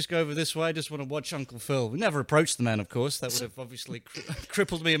 Dad, can we just go over this way? I just want to watch Uncle Phil. We never approached the man, of course. That would have obviously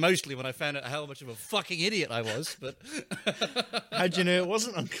crippled me emotionally when I found out how much of a fucking idiot I was. But How'd you know it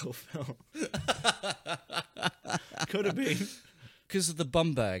wasn't Uncle Phil? Could have been. because of the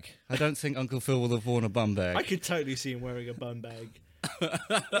bum bag, I don't think Uncle Phil will have worn a bum bag. I could totally see him wearing a bum bag.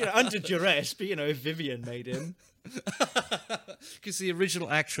 Under duress, but if Vivian made him. Because the original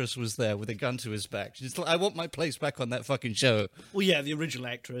actress was there with a gun to his back. She's like, I want my place back on that fucking show. Well, yeah, the original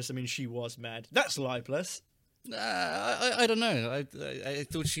actress. I mean, she was mad. That's libelous. I don't know. I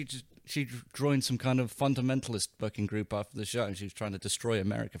thought she'd joined some kind of fundamentalist fucking group after the show, and she was trying to destroy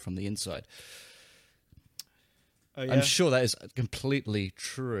America from the inside. Oh, yeah? I'm sure that is completely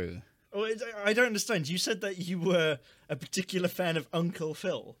true. Oh, I don't understand. You said that you were a particular fan of Uncle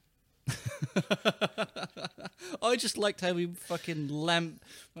Phil. I just liked how he fucking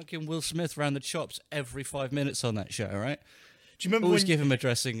Will Smith round the chops every 5 minutes on that show, right? Do you remember Always when? give him a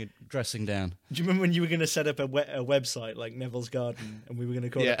dressing down. Do you remember when you were going to set up a website like Neville's Garden, and we were going to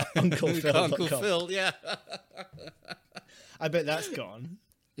call it Uncle Phil? Uncle Phil, yeah. I bet that's gone.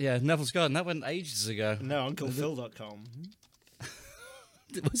 Yeah, Neville's Garden. That went ages ago. No, UnclePhil.com.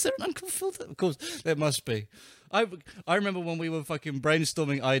 Was there an Uncle Phil? Of course, there must be. I remember when we were fucking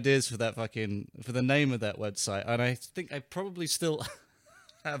brainstorming ideas for that for the name of that website, and I think I probably still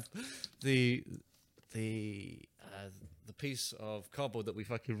have the piece of cardboard that we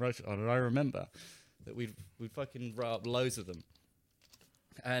fucking wrote it on, and I remember that we fucking wrote up loads of them.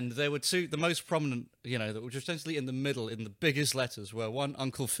 And there were two, the most prominent, that were essentially in the middle, in the biggest letters, were one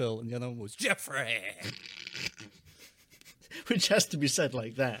Uncle Phil and the other one was Jeffrey. Which has to be said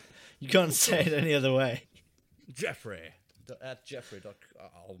like that. You can't say it any other way. Jeffrey. At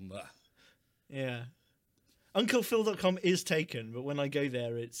jeffrey.com. Yeah. UnclePhil.com is taken, but when I go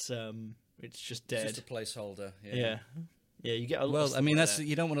there, it's just dead. It's just a placeholder. Yeah. Yeah, you get a lot Well, of stuff I mean, like that's that.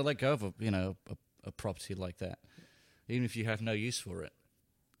 you don't want to let go of a property like that, even if you have no use for it,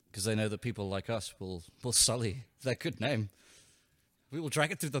 because they know that people like us will sully that good name. We will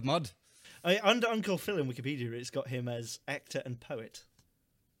drag it through the mud. Under Uncle Phil in Wikipedia, it's got him as actor and poet.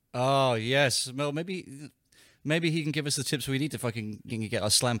 Oh yes, well maybe he can give us the tips we need to fucking get our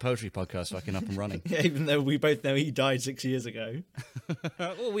slam poetry podcast fucking up and running. Yeah, even though we both know he died 6 years ago.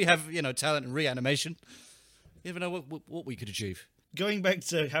 Well, we have talent in reanimation. You never know what we could achieve. Going back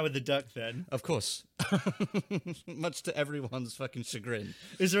to Howard the Duck, then. Of course, much to everyone's fucking chagrin.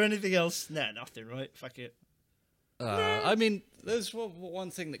 Is there anything else? Nah, nothing. Right? Fuck it. I mean, there's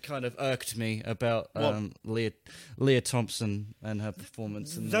one thing that kind of irked me about Leah Thompson and her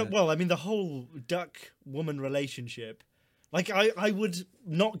performance. And the whole duck-woman relationship. Like, I would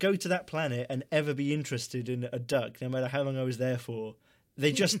not go to that planet and ever be interested in a duck, no matter how long I was there for.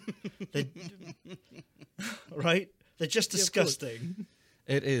 They just... right? They're just disgusting.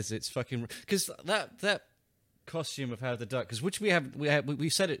 It is. It's fucking... Because that costume of Howard the Duck, because we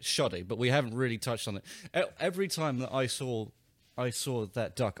said it's shoddy, but we haven't really touched on it. Every time that I saw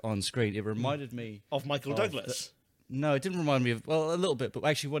that duck on screen, it reminded me of Michael Douglas. No, it didn't remind me of a little bit, but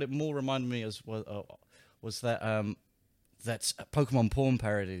actually, what it more reminded me of was that that's a Pokemon porn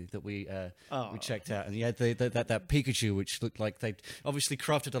parody that we checked out, and you had that Pikachu, which looked like they obviously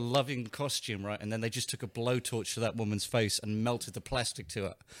crafted a loving costume, right? And then they just took a blowtorch to that woman's face and melted the plastic to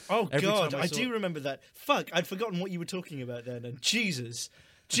it. Oh God, I do remember that. Fuck, I'd forgotten what you were talking about then. And Jesus,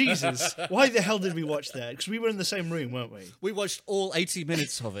 why the hell did we watch that? Because we were in the same room, weren't we? We watched all 80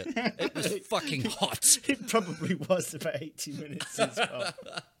 minutes of it. It was fucking hot. It probably was about 80 minutes as well.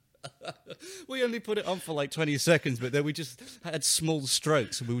 We only put it on for like 20 seconds, but then we just had small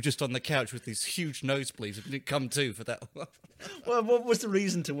strokes, and we were just on the couch with these huge nosebleeds. We didn't come to for that. Well, what was the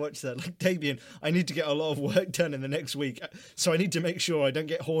reason to watch that? Like, Damien, I need to get a lot of work done in the next week, so I need to make sure I don't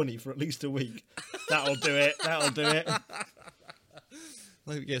get horny for at least a week. That'll do it.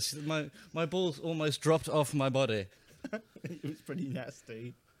 Like, yes, my balls almost dropped off my body. It was pretty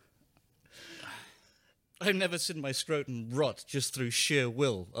nasty. I've never seen my scrotum rot just through sheer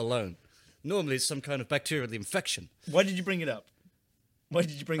will alone. Normally it's some kind of bacterial infection. Why did you bring it up? Why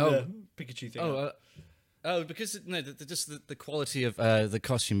did you bring the Pikachu thing up? Because just the quality of the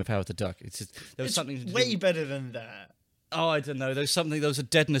costume of Howard the Duck. There was something to way better than that. Oh, I don't know. There was a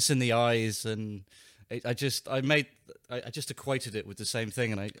deadness in the eyes, and I just equated it with the same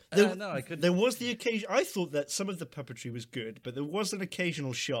thing, and I couldn't. There was the occasion. I thought that some of the puppetry was good, but there was an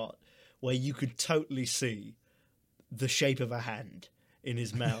occasional shot where you could totally see the shape of a hand in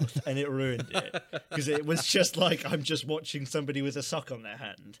his mouth, and it ruined it. Because it was just like, I'm just watching somebody with a sock on their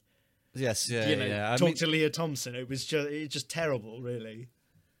hand. Yes, yeah. Talk to Leah Thompson. It was just terrible, really.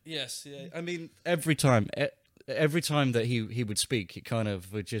 Yes, yeah. I mean, every time that he would speak, it kind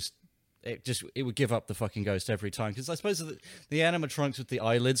of would it would give up the fucking ghost every time. Because I suppose the animatronics with the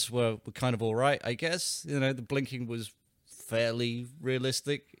eyelids were kind of all right, I guess. The blinking was fairly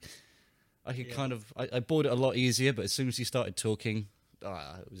realistic. I could I bought it a lot easier, but as soon as he started talking,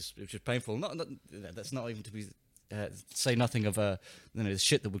 it was just painful. That's not even to be say nothing of the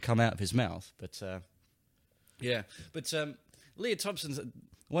shit that would come out of his mouth. But Leah Thompson's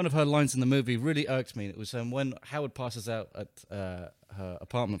one of her lines in the movie really irked me. It was when Howard passes out at her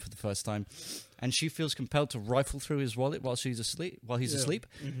apartment for the first time, and she feels compelled to rifle through his wallet while he's asleep.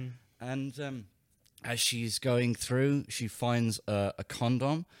 Mm-hmm. And as she's going through, she finds a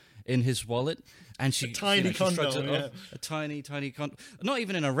condom in his wallet, and she tiny condom, a tiny condom, not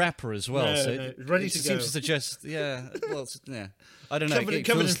even in a wrapper as well. Ready it to seems go. to suggest, I don't know,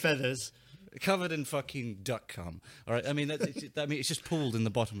 covered in feathers, covered in fucking duck cum. All right, I mean, it's just pooled in the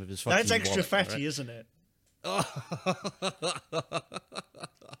bottom of his fucking. That's extra wallet, fatty, right? isn't it?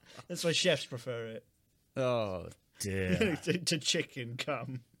 That's why chefs prefer it. Oh dear. to chicken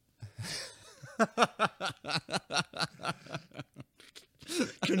cum.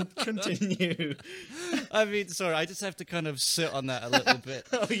 Continue. I mean, sorry, I just have to kind of sit on that a little bit.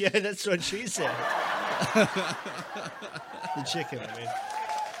 Oh yeah, that's what she said. The chicken, I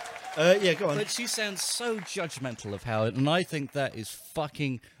mean. Yeah, go on. But she sounds so judgmental of Howard, and I think that is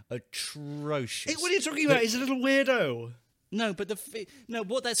fucking atrocious. What are you talking about? He's a little weirdo. No, but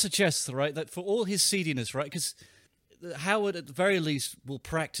what that suggests, right, that for all his seediness, right, because Howard at the very least will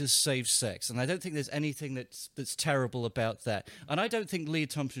practice safe sex, and I don't think there's anything that's terrible about that. And I don't think Leah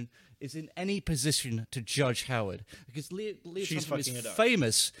Thompson is in any position to judge Howard, because Leah Thompson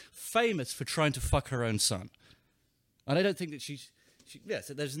is famous for trying to fuck her own son, and I don't think that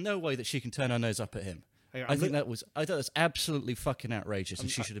so there's no way that she can turn her nose up at him. I thought that was absolutely fucking outrageous, and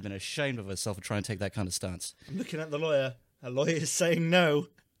she should have been ashamed of herself for trying to take that kind of stance. I'm looking at the lawyer. A lawyer is saying no.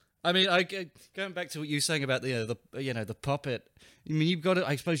 I mean, going back to what you were saying about the puppet. I mean, you've got to.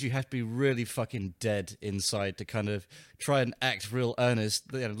 I suppose you have to be really fucking dead inside to kind of try and act real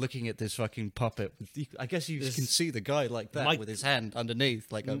earnest. Looking at this fucking puppet. I guess you can see the guy like that with his hand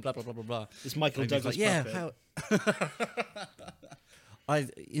underneath, like blah blah blah blah blah. This Michael Douglas puppet. I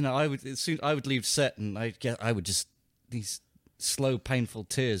would leave set, and I would just, these slow, painful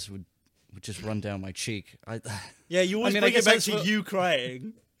tears would just run down my cheek. Yeah, you always bring it back to you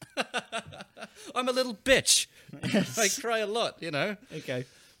crying. I'm a little bitch. Yes. I cry a lot, you know. Okay.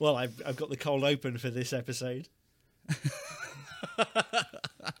 Well, I've got the cold open for this episode.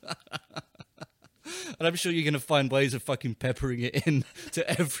 And I'm sure you're going to find ways of fucking peppering it in to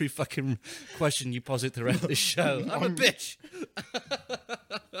every fucking question you posit throughout the show. I'm a bitch.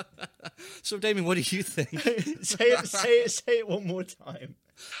 So, Damien, what do you think? say it one more time.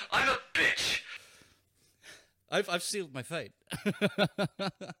 I'm a bitch. I've sealed my fate.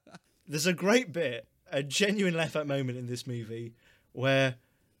 There's a great bit, a genuine laugh-out moment in this movie, where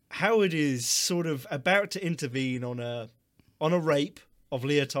Howard is sort of about to intervene on a rape of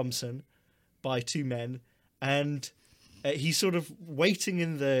Leah Thompson by two men, and he's sort of waiting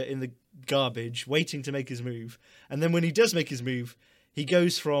in the garbage, waiting to make his move. And then when he does make his move, he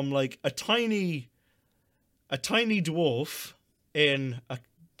goes from like a tiny dwarf in a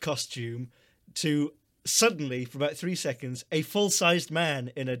costume to suddenly, for about 3 seconds, a full-sized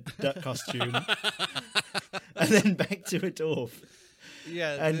man in a duck costume, and then back to a dwarf.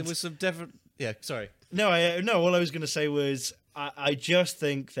 Yeah, and there was some different. Yeah, sorry. No. All I was going to say was, I just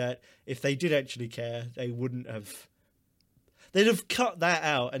think that if they did actually care, they wouldn't have. They'd have cut that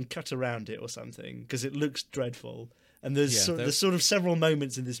out and cut around it or something, because it looks dreadful. And there's sort of several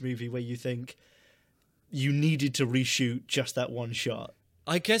moments in this movie where you think you needed to reshoot just that one shot.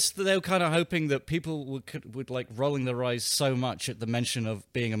 I guess they were kind of hoping that people would like rolling their eyes so much at the mention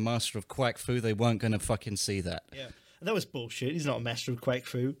of being a master of quack fu, they weren't going to fucking see that. Yeah, and that was bullshit. He's not a master of quack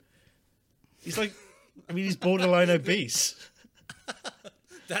fu. He's like, he's borderline obese.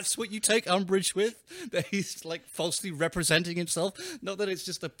 That's what you take umbrage with? That he's like falsely representing himself? Not that it's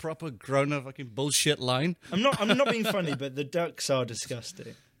just a proper grown-up fucking bullshit line. I'm not being funny, but the ducks are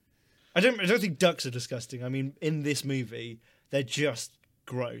disgusting. I don't think ducks are disgusting. I mean, in this movie, they're just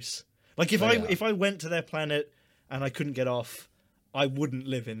gross. Like if I went to their planet and I couldn't get off, I wouldn't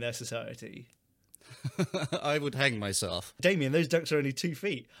live in their society. I would hang myself. Damien, those ducks are only 2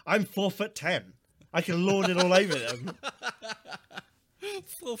 feet. I'm 4'10". I can lord it all over them.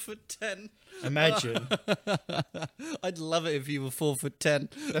 4'10". Imagine. I'd love it if you were 4'10".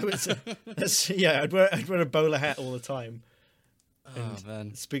 I'd wear a bowler hat all the time. And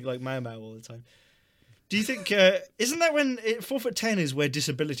man, speak like Mau Mau all the time. Do you think isn't that when 4'10" is where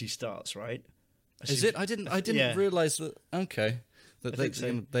disability starts, right? Is it? I didn't realise that. Okay, that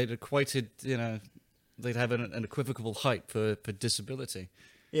they'd equated, they'd have an equivocal height for disability.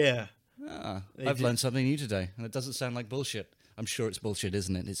 Yeah. I've learned something new today, and it doesn't sound like bullshit. I'm sure it's bullshit,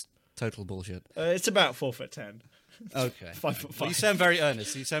 isn't it? It's total bullshit. It's about 4'10". Okay. 5'5". Well, you sound very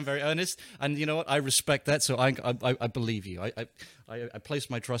earnest. And you know what? I respect that, so I believe you. I place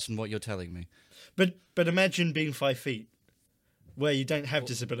my trust in what you're telling me. But imagine being 5 feet, where you don't have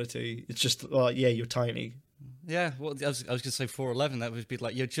disability. It's just like, you're tiny. Yeah, well, I was going to say 4'11". That would be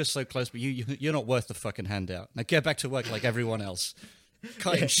like, you're just so close, but you're not worth the fucking handout. Now get back to work like everyone else.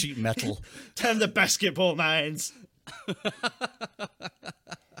 Cutting sheet metal. Turn the basketball nines.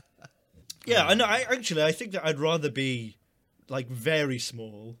 Yeah, I know. I think that I'd rather be like very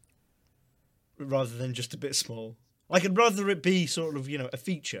small rather than just a bit small. Like I'd rather it be sort of, a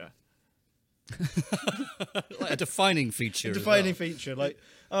feature. Like a defining feature. A defining feature. Like,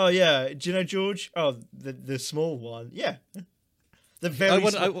 oh yeah, do you know George? Oh, the small one. Yeah. The very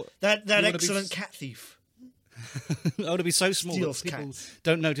small. That excellent cat thief. I want to be so small Steals that people cats.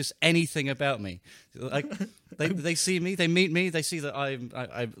 don't notice anything about me. Like they see me, they meet me, they see that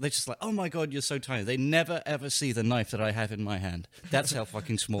they're just like, oh my god, you're so tiny. They never ever see the knife that I have in my hand. That's how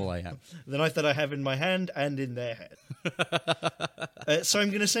fucking small I am. The knife that I have in my hand and in their head. So I'm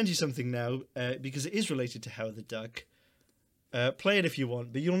going to send you something now, because it is related to Howard the Duck. Play it if you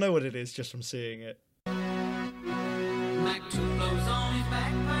want, but you'll know what it is just from seeing it. Mac 2 blows on his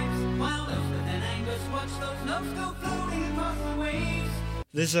bagpipes, while Elspeth and Angus watch those notes go floating across the waves.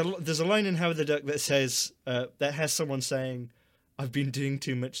 There's a line in Howard the Duck that says, that has someone saying, I've been doing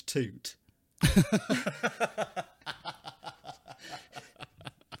too much toot.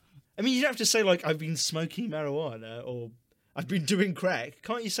 I mean, you don't have to say, like, I've been smoking marijuana, or I've been doing crack.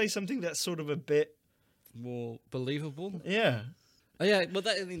 Can't you say something that's sort of a bit... More believable? Yeah. Oh, yeah, well,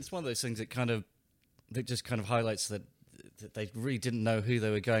 I mean, it's one of those things that just kind of highlights that they really didn't know who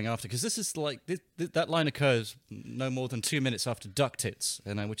they were going after. Because this is like, that line occurs no more than 2 minutes after Duck Tits,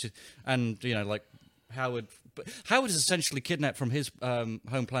 you know, which is, and, you know, like, Howard is essentially kidnapped from his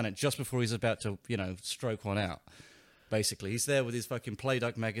home planet just before he's about to, you know, stroke one out. Basically, he's there with his fucking Play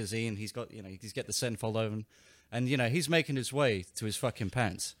Duck magazine. He's got, you know, he's got the centerfold open, and you know he's making his way to his fucking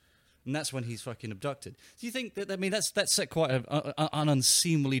pants, and that's when he's fucking abducted. Do you think that? I mean, that's set quite an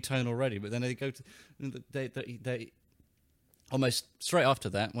unseemly tone already. But then they go to they almost straight after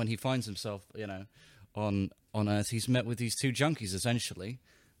that, when he finds himself, you know, on Earth, he's met with these two junkies essentially,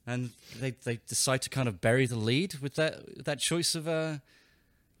 and they decide to kind of bury the lead with that choice of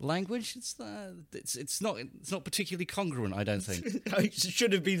language. It's not particularly congruent, I don't think. It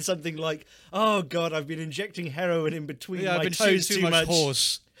should have been something like, "Oh God, I've been injecting heroin in between my I've been toes shooting too much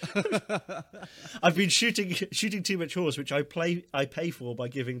horse. I've been shooting too much horse, which I pay for by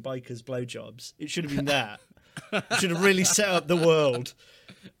giving bikers blowjobs." It should have been that. It should have really set up the world.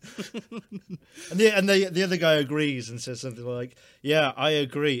 And the other guy agrees and says something like, "Yeah, I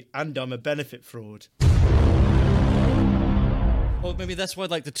agree, and I'm a benefit fraud." Well, maybe that's why,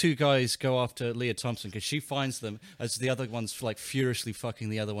 like, the two guys go after Leah Thompson, because she finds them as the other one's, like, furiously fucking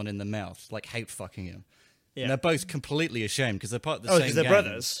the other one in the mouth, like, hate fucking him. Yeah. And they're both completely ashamed because they're part of the same gang. Oh, because they're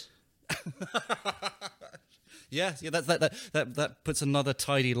brothers. Yeah, that puts another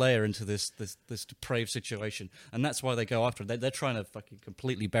tidy layer into this depraved situation, and that's why they go after her. They're trying to fucking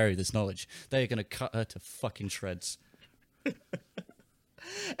completely bury this knowledge. They're going to cut her to fucking shreds.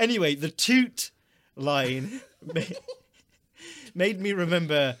 Anyway, the toot line made me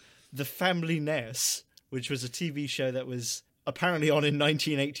remember The Family Ness, which was a TV show that was apparently on in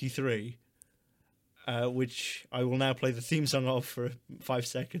 1983, which I will now play the theme song of for 5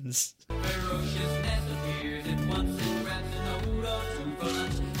 seconds.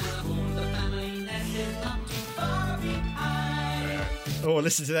 Oh,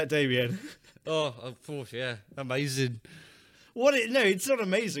 listen to that, Damien. Oh, of course, yeah. Amazing. No, it's not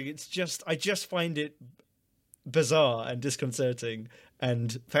amazing. It's just, I just find it bizarre and disconcerting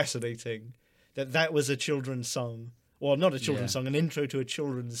and fascinating that was a children's song. Well, not a children's song, an intro to a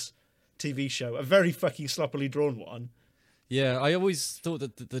children's TV show. A very fucking sloppily drawn one. Yeah, I always thought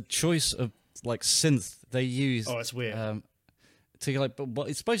that the choice of, like, synth they use... Oh, it's weird. To, like, but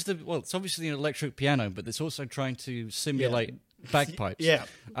it's supposed to... Well, it's obviously an electric piano, but it's also trying to simulate bagpipes. Yeah.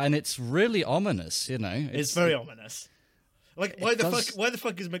 And it's really ominous, you know. It's very ominous. Like, why the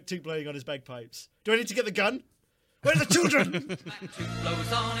fuck is McToot blowing on his bagpipes? Do I need to get the gun? Where are the children? McToot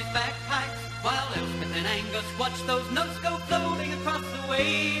blows on his bagpipes, while Elspeth and Angus watch those notes go floating across the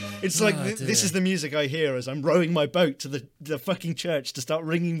waves. It's like, this is the music I hear as I'm rowing my boat to the fucking church to start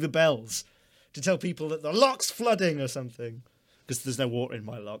ringing the bells to tell people that the lock's flooding or something. Because there's no water in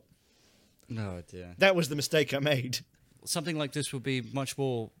my lock. No, dear. That was the mistake I made. Something like this would be much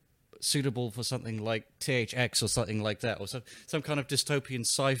more suitable for something like THX or something like that, or some kind of dystopian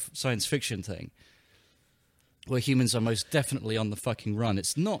science fiction thing, where humans are most definitely on the fucking run.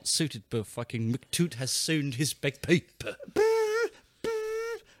 It's not suited, but fucking McToot has soon his bagpipe.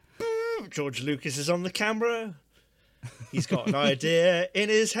 George Lucas is on the camera. He's got an idea in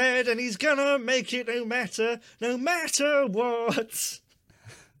his head, and he's gonna make it no matter what.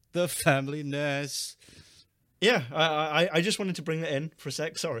 The Family Ness. Yeah, I just wanted to bring that in for a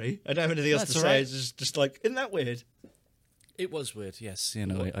sec. Sorry, I don't have anything else to say. Right. It's just like, isn't that weird? It was weird. Yes, you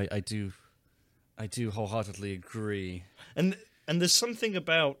know, I do wholeheartedly agree. And there's something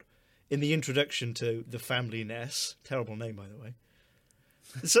about in the introduction to The Family Ness, terrible name by the way.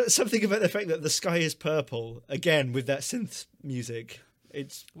 So, something about the fact that the sky is purple again with that synth music.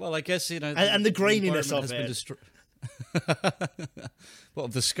 It's I guess, you know, and the graininess of it. What,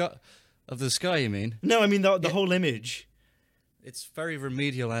 of the sky? Of the sky, you mean? No, I mean the whole image. It's very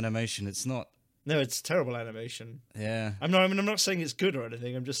remedial animation. It's not No, it's terrible animation. Yeah. I'm not saying it's good or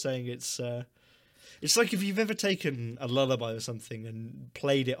anything. I'm just saying it's like if you've ever taken a lullaby or something and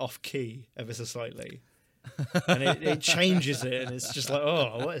played it off key ever so slightly, and it changes it, and it's just like,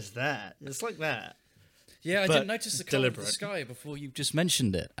 oh, what is that? It's like that. Yeah, I But didn't notice the colour of the deliberate. sky before you just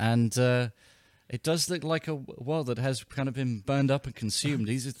mentioned it, and it does look like a world that has kind of been burned up and consumed.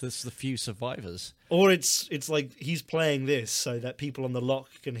 These are the few survivors. Or it's like he's playing this so that people on the lock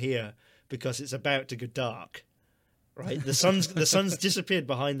can hear because it's about to go dark. Right? The sun's disappeared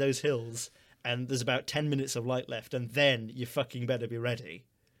behind those hills, and there's about 10 minutes of light left, and then you fucking better be ready.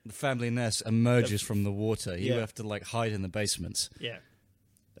 The family nest emerges from the water. You Yeah. have to like hide in the basements. Yeah.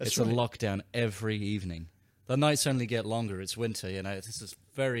 That's It's right. a lockdown every evening. The nights only get longer. It's winter. This is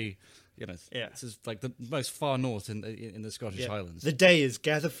very, Yeah. This is like the most far north in the Scottish Yeah. Highlands. The day is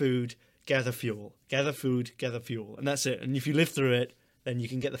gather food, gather fuel. Gather food, gather fuel. And that's it. And if you live through it, then you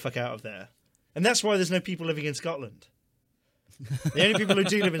can get the fuck out of there. And that's why there's no people living in Scotland. The only people who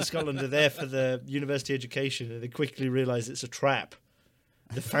do live in Scotland are there for the university education, and they quickly realise it's a trap.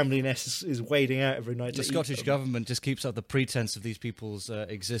 The family nest is wading out every night. The Scottish government just keeps up the pretense of these people's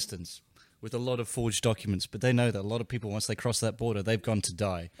existence with a lot of forged documents, but they know that a lot of people, once they cross that border, they've gone to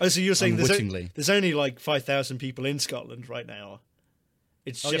die. Oh, so you're saying unwittingly. there's only like 5,000 people in Scotland right now?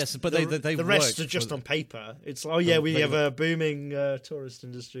 It's Oh, just yes, but the they rest work are just for- on paper. It's we they have work- a booming tourist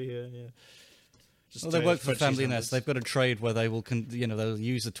industry here. Yeah. Just, Well, they work for spreadsheet Family numbers. Nest. They've got a trade where they will, they'll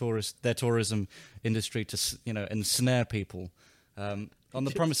use their tourism industry to, ensnare people, on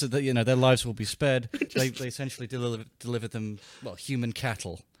the promise that their lives will be spared. They essentially deliver them human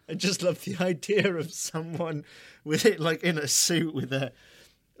cattle. I just love the idea of someone with it like in a suit with a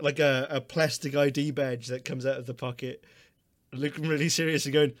plastic ID badge that comes out of the pocket, looking really serious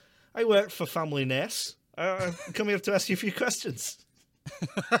and going, "I work for Family Nest. I'm coming up to ask you a few questions."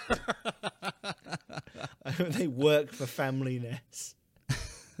 They work for Family Nest.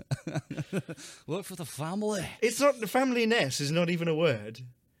 Work for the family. It's not the Family Nest is not even a word.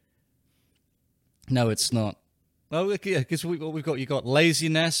 No, it's not. Well, yeah, because we've got you got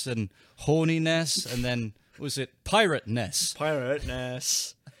laziness and horniness, and then what was it pirateness?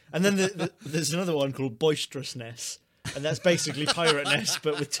 Pirateness. And then there's another one called boisterousness, and that's basically pirateness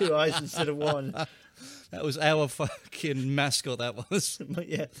but with two eyes instead of one. That was our fucking mascot. That was But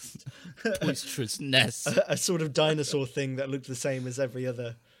yes, boisterousness. a sort of dinosaur thing that looked the same as every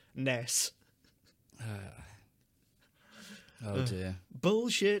other Ness. Oh dear.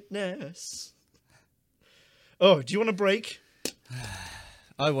 Bullshit Ness. Oh, do you want a break?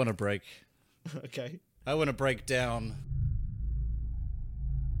 I want to break. Okay. I want to break down.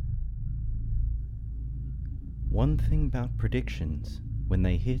 One thing about predictions, when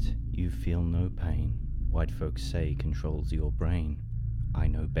they hit, you feel no pain. White folks say controls your brain. I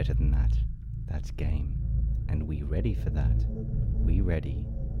know better than that. That's game. And we ready for that. We ready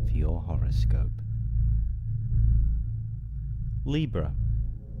for your horoscope. Libra,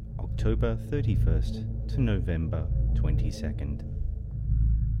 October 31st to November 22nd.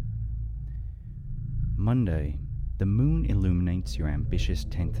 Monday, the moon illuminates your ambitious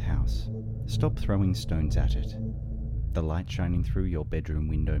 10th house. Stop throwing stones at it. The light shining through your bedroom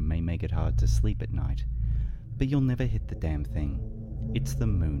window may make it hard to sleep at night, but you'll never hit the damn thing. It's the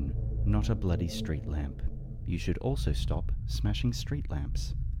moon, not a bloody street lamp. You should also stop smashing street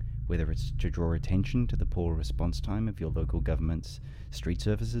lamps, whether it's to draw attention to the poor response time of your local government's street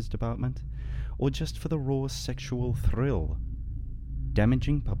services department, or just for the raw sexual thrill.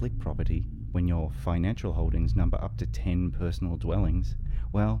 Damaging public property when your financial holdings number up to 10 personal dwellings,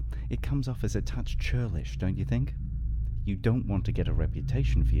 well, it comes off as a touch churlish, don't you think? You don't want to get a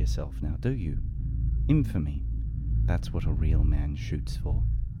reputation for yourself now, do you? Infamy. That's what a real man shoots for.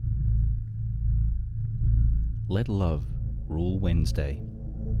 Let love rule Wednesday,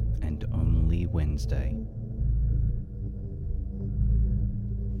 and only Wednesday.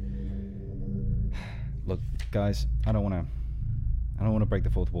 Look, guys, I don't want to break the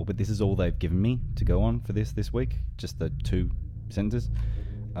fourth wall, but this is all they've given me to go on for this week. Just the 2 sentences.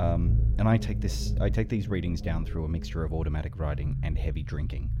 And I take these readings down through a mixture of automatic writing and heavy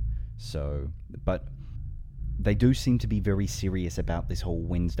drinking. So, but they do seem to be very serious about this whole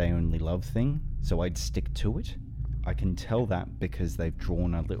Wednesday only love thing. So I'd stick to it. I can tell that because they've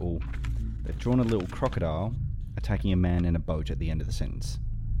drawn a little crocodile attacking a man in a boat at the end of the sentence.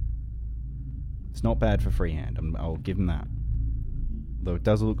 It's not bad for freehand. I'll give them that. Though it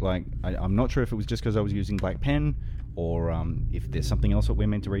does look like I'm not sure if it was just because I was using black pen, or if there's something else that we're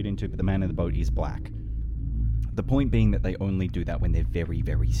meant to read into, but the man in the boat is black. The point being that they only do that when they're very,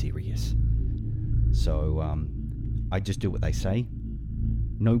 very serious. So I just do what they say.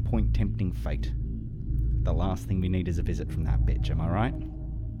 No point tempting fate. The last thing we need is a visit from that bitch, am I right?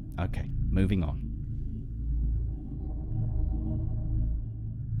 Okay, moving on.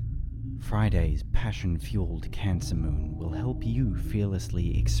 Friday's passion-fueled Cancer Moon will help you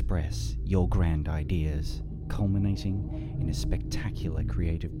fearlessly express your grand ideas, culminating in a spectacular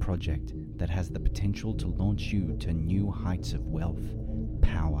creative project that has the potential to launch you to new heights of wealth,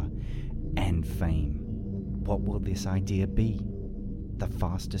 power, and fame. What will this idea be? The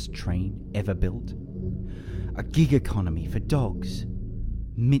fastest train ever built? A gig economy for dogs?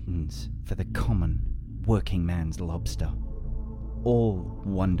 Mittens for the common working man's lobster? All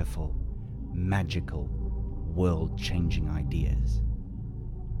wonderful, magical, world-changing ideas.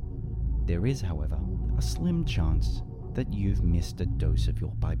 There is, however, a slim chance that you've missed a dose of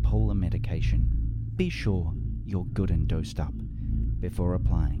your bipolar medication. Be sure you're good and dosed up before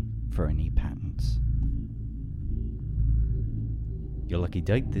applying for any patents. Your lucky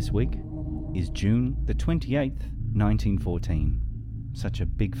date this week is June the 28th, 1914. Such a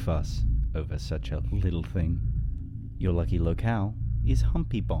big fuss over such a little thing. Your lucky locale is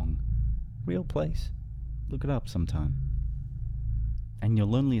Humpy Bong. Real place. Look it up sometime. And your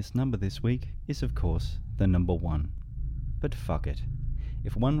loneliest number this week is, of course, the number 1. But fuck it.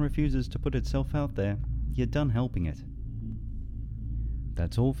 If one refuses to put itself out there, you're done helping it.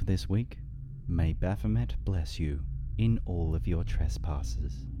 That's all for this week. May Baphomet bless you in all of your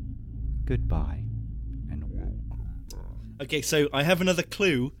trespasses. Goodbye, and welcome. Okay, so I have another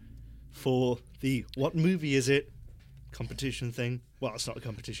clue for the what movie is it competition thing. Well, it's not a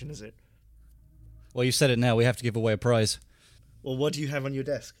competition, is it? Well, you said it now. We have to give away a prize. Well, what do you have on your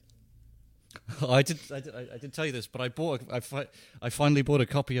desk? I did tell you this, but I finally bought a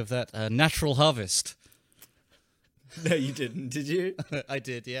copy of that Natural Harvest. No, you didn't, did you? I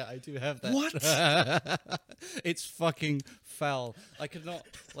did, yeah, I do have that. What? It's fucking foul. I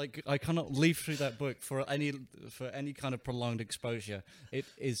cannot leaf through that book for any kind of prolonged exposure. It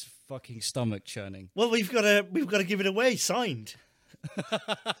is fucking stomach churning. Well, we've got to give it away, signed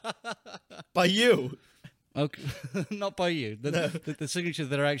by you. Okay, not by you. The signature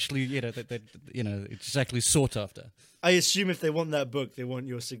that are actually, it's actually sought after. I assume if they want that book, they want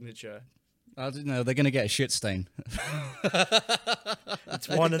your signature. I don't know. They're going to get a shit stain. It's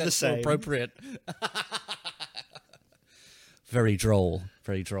one and the same. Appropriate. Very droll.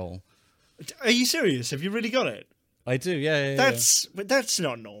 Very droll. Are you serious? Have you really got it? I do. Yeah. But that's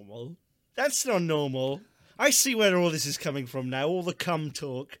not normal. That's not normal. I see where all this is coming from now. All the cum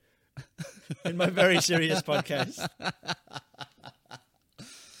talk in my very serious podcast.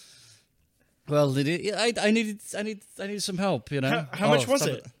 Well, I needed some help. You know. How much was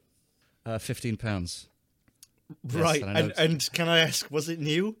it? £15. Right, Yes, and can I ask, was it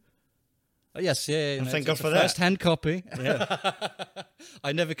new? Yes, yeah. Thank God for that. First-hand copy. Yeah.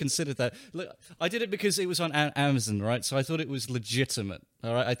 I never considered that. Look, I did it because it was on Amazon, right? So I thought it was legitimate.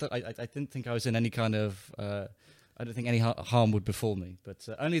 All right, I didn't think I was in any kind of. I don't think any harm would befall me, but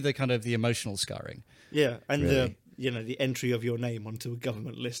only the kind of the emotional scarring. Yeah, and really. the entry of your name onto a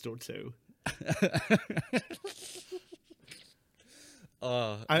government list or two.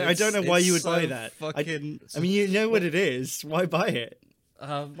 I don't know why you would buy that. I mean, you know what it is. Why buy it?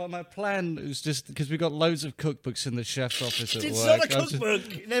 But my plan was just because we got loads of cookbooks in the chef's office at work. It's not a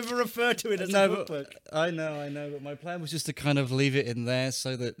cookbook. Never refer to it as a cookbook. I know. But my plan was just to kind of leave it in there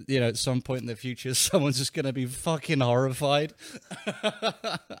so that, at some point in the future, someone's just going to be fucking horrified.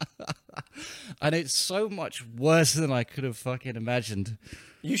 And it's so much worse than I could have fucking imagined.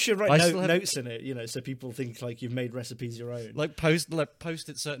 You should write notes in it, so people think like you've made recipes your own. Like post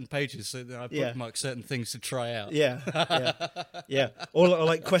at certain pages so that I bookmark certain things to try out. Yeah. Or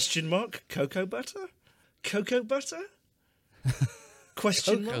like question mark, cocoa butter? Cocoa butter?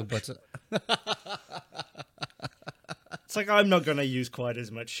 Question cocoa mark? Butter. It's like, I'm not going to use quite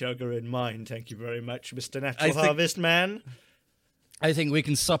as much sugar in mine, thank you very much, Mr. Natural Harvest Man. I think we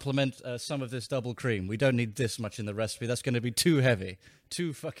can supplement some of this double cream. We don't need this much in the recipe. That's going to be too heavy.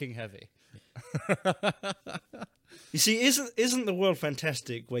 Too fucking heavy. You see, isn't the world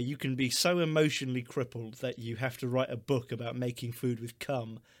fantastic where you can be so emotionally crippled that you have to write a book about making food with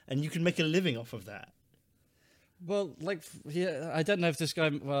cum, and you can make a living off of that? Well, I don't know if this guy...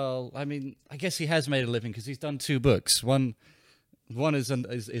 Well, I mean, I guess he has made a living because he's done 2 books. One is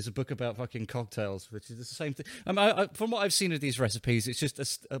a book about fucking cocktails, which is the same thing. From what I've seen of these recipes, it's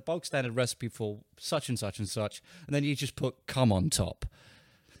just a bog standard recipe for such and such and such, and then you just put cum on top.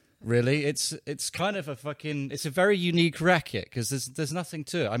 Really, it's kind of it's a very unique racket because there's nothing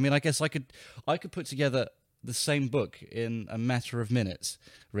to it. I mean, I guess I could put together the same book in a matter of minutes.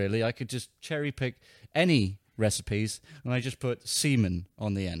 Really, I could just cherry pick any recipes, and I just put semen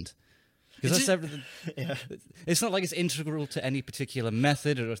on the end. Because that's everything. Yeah. It's not like it's integral to any particular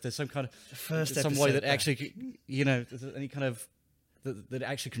method, or if there's some kind of some way that actually, there's any kind of that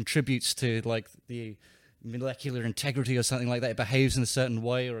actually contributes to like the molecular integrity or something like that. It behaves in a certain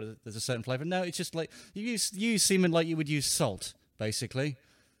way, or there's a certain flavor. No, it's just like you use semen like you would use salt, basically.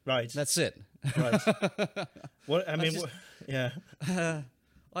 Right. That's it. Right. What I mean, yeah.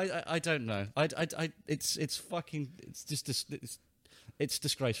 I don't know. It's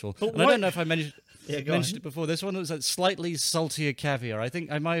disgraceful. But and I don't know if I mentioned it before. This one was like slightly saltier caviar. I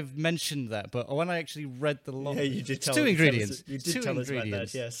think I might have mentioned that, but when I actually read the long, yeah, you did tell two us, ingredients. You did two tell us about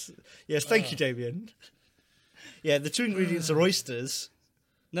ingredients. that. Yes. Thank you, Damien. Yeah, the 2 ingredients are oysters.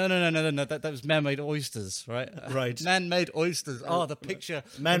 No. That was man-made oysters, right? Right. Man-made oysters. Oh, the picture.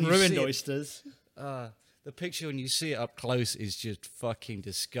 Man ruined oysters. The picture when you see it up close is just fucking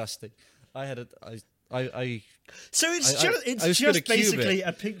disgusting. So it's just basically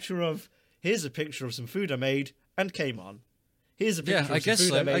a picture of here's a picture of some food I made and came on. Here's a picture of some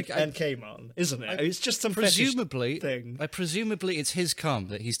food I made and came on, isn't it? It's just some presumably thing. Presumably it's his cum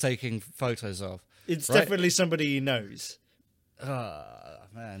that he's taking photos of. It's definitely somebody he knows.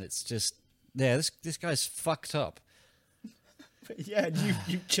 Man, it's just this guy's fucked up. Yeah,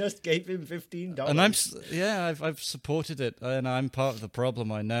 you just gave him $15, and I've supported it, and I'm part of the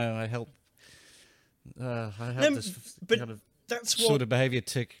problem. I know. I help. I have this kind of sort of behaviour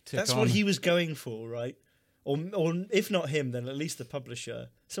tick That's on. what he was going for, right? Or if not him, then at least the publisher.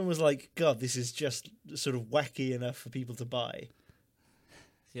 Someone was like, "God, this is just sort of wacky enough for people to buy."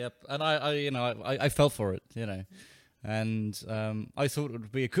 Yep, and I fell for it, and I thought it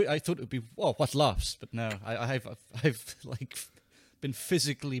would be what laughs, but no, I've like been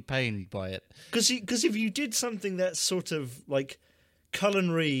physically pained by it. Because if you did something that's sort of like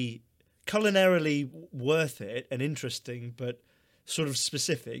culinarily worth it and interesting, but sort of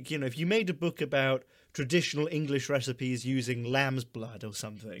specific, if you made a book about traditional English recipes using lamb's blood or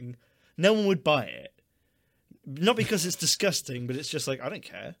something, no one would buy it. Not because it's disgusting, but it's just like, I don't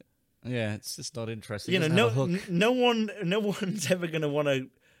care. Yeah, it's just not interesting. No one's ever going to want to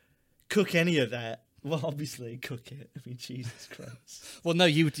cook any of that. Well, obviously, cook it. I mean, Jesus Christ. Well, no,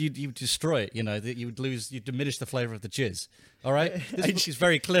 you destroy it. You'd diminish the flavour of the jizz. All right, she's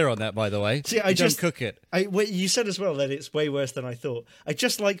very clear on that, by the way. See, don't cook it. You said as well that it's way worse than I thought. I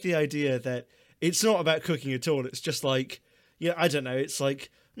just like the idea that it's not about cooking at all. It's just like, I don't know. It's like,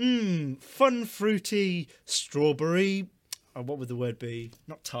 fun, fruity, strawberry. What would the word be?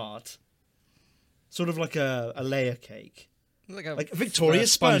 Not tart. Sort of like a layer cake. Like a Victoria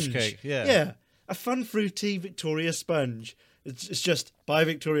sponge cake, yeah. Yeah. A fun, fruity Victoria sponge. It's just buy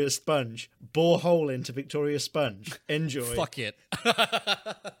Victoria sponge, bore hole into Victoria sponge. Enjoy. Fuck it.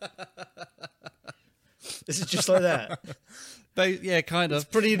 This is just like that. But, yeah, kind of.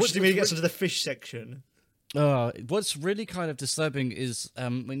 It's pretty interesting when you get to the fish section. What's really kind of disturbing is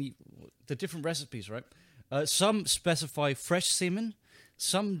the different recipes, right? Some specify fresh semen,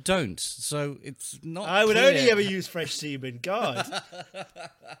 some don't. So it's not. I would clear. only ever use fresh semen. God.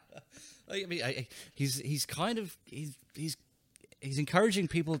 I mean, he's encouraging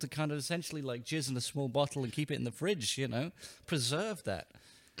people to kind of essentially like jizz in a small bottle and keep it in the fridge. Preserve that.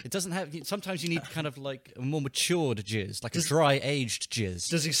 It doesn't have. Sometimes you need kind of like a more matured jizz, like a dry aged jizz.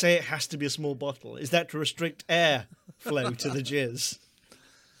 Does he say it has to be a small bottle? Is that to restrict air flow to the jizz?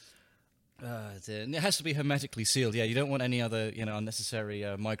 It has to be hermetically sealed. Yeah, you don't want any other unnecessary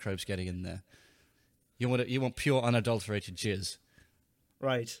microbes getting in there. You want pure unadulterated jizz.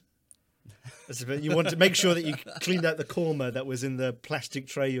 Right. You want to make sure that you cleaned out the korma that was in the plastic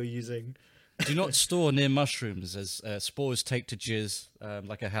tray you're using. Do not store near mushrooms, as spores take to jizz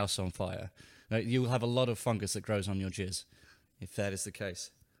like a house on fire. You will have a lot of fungus that grows on your jizz, if that is the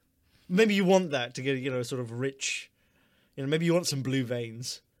case. Maybe you want that to get sort of rich. Maybe you want some blue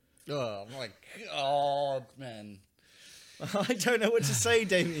veins. Oh my God, man! I don't know what to say,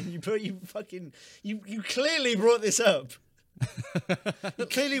 Damien. You clearly brought this up. You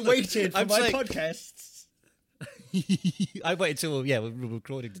clearly waited for my podcasts. I waited till we're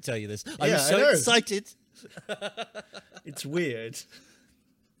recording to tell you this. I was so excited. It's weird.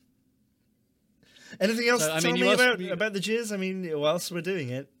 Anything else to tell me about the jizz? I mean, whilst we're doing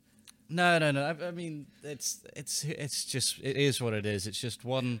it. No. I mean, it's just it is what it is. It's just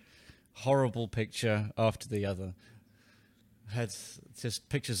one horrible picture after the other. Had just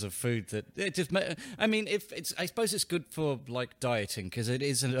pictures of food that it just. I mean, I suppose it's good for like dieting because it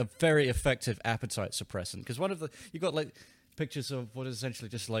is a very effective appetite suppressant. Because you got like pictures of what is essentially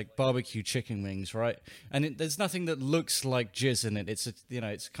just like barbecue chicken wings, right? And there's nothing that looks like jizz in it.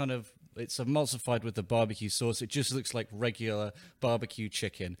 It's kind of It's emulsified with the barbecue sauce. It just looks like regular barbecue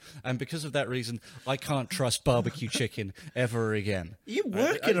chicken. And because of that reason, I can't trust barbecue chicken ever again. You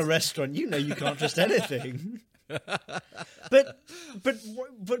work in a restaurant. You know you can't trust anything. But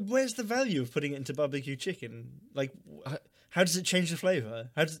where's the value of putting it into barbecue chicken? Like, how does it change the flavour?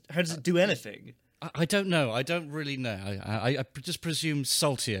 How does it do anything? I don't know. I don't really know. I just presume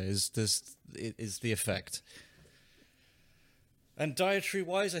saltier is the effect. And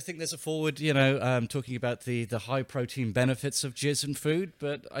dietary-wise, I think there's a forward, talking about the high-protein benefits of jizz and food,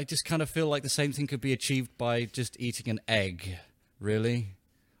 but I just kind of feel like the same thing could be achieved by just eating an egg, really.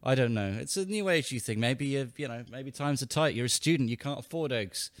 I don't know. It's a new agey thing. Maybe, maybe times are tight. You're a student. You can't afford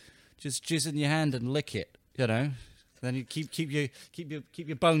eggs. Just jizz in your hand and lick it, Then you keep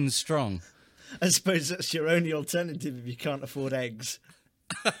your bones strong. I suppose that's your only alternative if you can't afford eggs.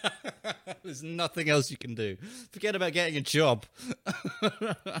 There's nothing else you can do. Forget about getting a job.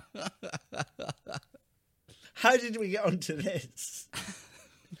 How did we get onto this?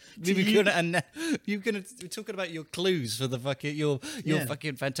 We're talking about your clues for the fucking your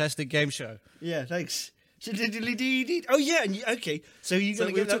fucking fantastic game show. Yeah, thanks. Oh yeah, okay. So you're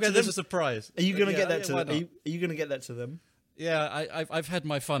going to give that to them as a surprise. Are you going to get that to them? Are you going to get that to them? Yeah, I've had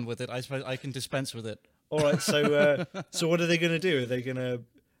my fun with it. I suppose I can dispense with it. All right. So so what are they going to do? Are they going to?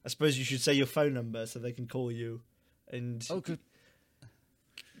 I suppose you should say your phone number so they can call you, and good.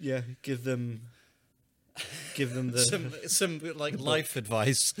 Yeah, give them the some like life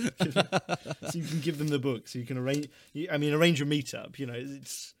advice. So you can give them the book. So you can arrange a meetup.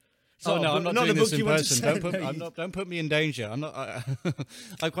 It's. I'm not doing this in person. Don't put me in danger. I'm not.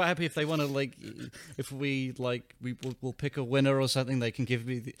 I'm quite happy if they want to we'll pick a winner or something. They can give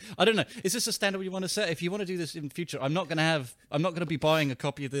me. I don't know. Is this a standard you want to set? If you want to do this in future, I'm not going to be buying a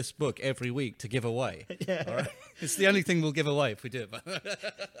copy of this book every week to give away. Yeah. All right? It's the only thing we'll give away if we do it.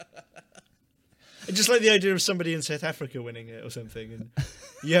 I just like the idea of somebody in South Africa winning it or something, and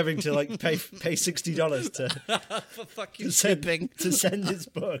you having to pay $60 for fucking shipping to send his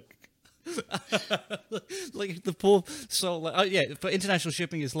book. Like the poor soul. For international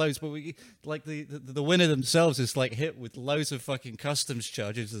shipping is loads, but we the winner themselves is hit with loads of fucking customs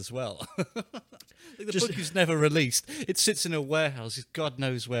charges as well. The book is never released. It sits in a warehouse, God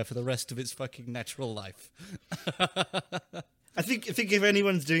knows where, for the rest of its fucking natural life. I think if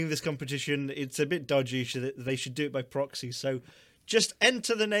anyone's doing this competition, it's a bit dodgy. They should do it by proxy. So just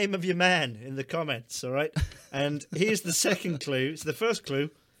enter the name of your man in the comments, all right? And here's the second clue. It's the first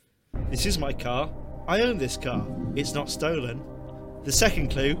clue. This is my car. I own this car. It's not stolen. The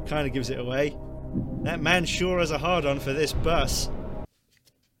second clue kind of gives it away. That man sure has a hard-on for this bus.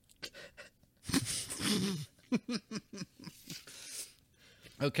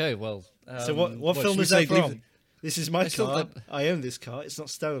 Okay, well... so what film is that from? This is my car. I own this car. It's not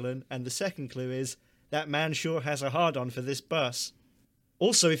stolen. And the second clue is that man sure has a hard-on for this bus.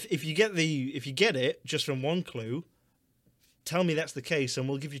 Also, if you get it just from one clue, tell me that's the case, and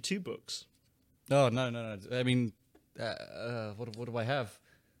we'll give you 2 books. Oh no! I mean, what do I have?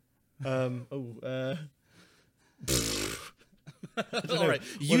 All right,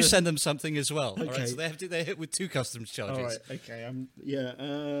 you send them something as well. Okay. All right, so they're hit with 2 customs charges. All right, okay.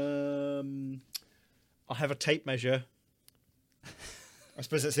 I'll have a tape measure. I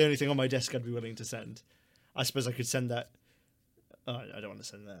suppose that's the only thing on my desk I'd be willing to send. I suppose I could send that. Oh, I don't want to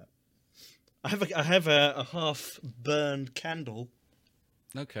send that. I have a half-burned candle.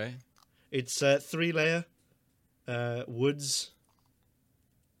 Okay. It's 3-layer. Woods.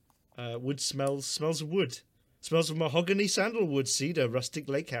 Wood smells of wood. Smells of mahogany, sandalwood, cedar, rustic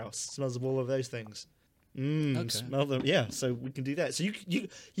lake house. Smells of all of those things. Okay. Smell them. Yeah, so we can do that. So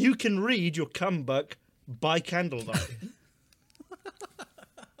you can read your cum buck by candlelight.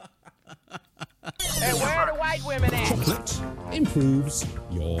 Hey, where are the white women at? Chocolate improves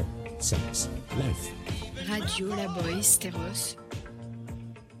your sex life. Radio Laboris Teros.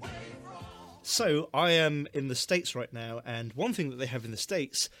 So I am in the States right now, and one thing that they have in the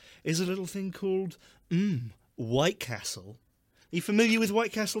States is a little thing called White Castle. Are you familiar with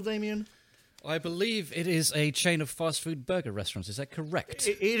White Castle, Damien? I believe it is a chain of fast food burger restaurants. Is that correct?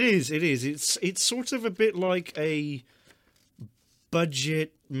 It is. It's sort of a bit like a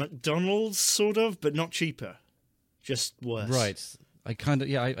budget McDonald's, sort of, but not cheaper. Just worse. Right. I kind of,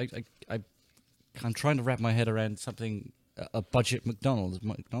 I'm trying to wrap my head around something, a budget McDonald's.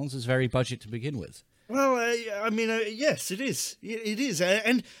 McDonald's is very budget to begin with. Well, yes, it is. It is.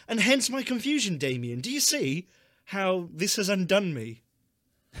 And hence my confusion, Damien. Do you see how this has undone me?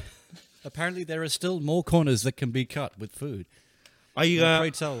 Apparently there are still more corners that can be cut with food. Pray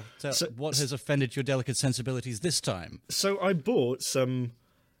tell, what has offended your delicate sensibilities this time? So I bought some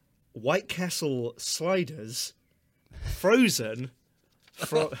White Castle sliders, frozen,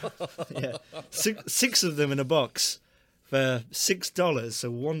 yeah, six of them in a box for $6,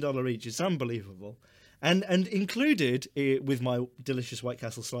 so $1 each. It's unbelievable. And included with my delicious White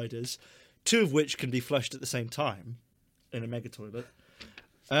Castle sliders, 2 of which can be flushed at the same time in a mega toilet.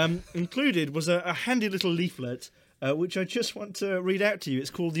 Included was a handy little leaflet, which I just want to read out to you. It's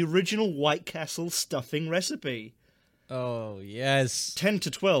called The Original White Castle Stuffing Recipe. Oh, yes. 10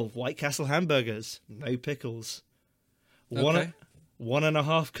 to 12 White Castle hamburgers, no pickles. Okay.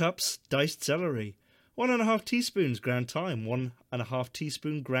 1.5 cups diced celery. 1.5 teaspoons ground thyme. 1.5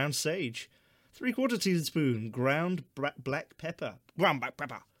 teaspoon ground sage. 3/4 teaspoon ground black pepper. Ground black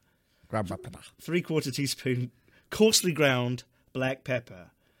pepper. 3/4 teaspoon coarsely ground black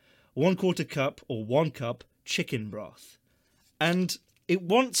pepper. 1/4 cup or 1 cup chicken broth. And it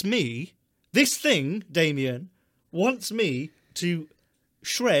wants me, this thing, Damien, wants me to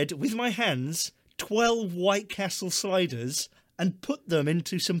shred with my hands 12 White Castle sliders and put them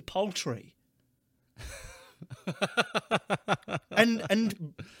into some poultry.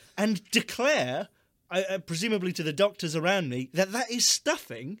 and declare, presumably to the doctors around me, that is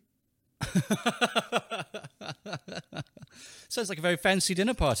stuffing. Sounds like a very fancy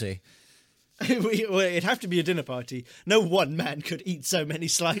dinner party. Well, it'd have to be a dinner party. No one man could eat so many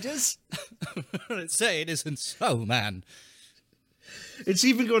sliders. Let's say it isn't so, man. It's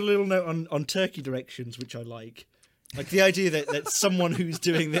even got a little note on turkey directions, which I like. Like the idea that someone who's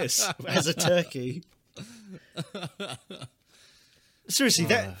doing this has a turkey. Seriously,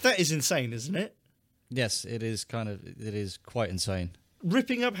 that is insane, isn't it? Yes, it is quite insane.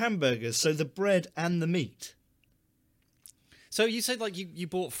 Ripping up hamburgers, so the bread and the meat. So you said like you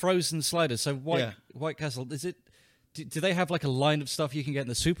bought frozen sliders. So White Castle, is it? Do they have like a line of stuff you can get in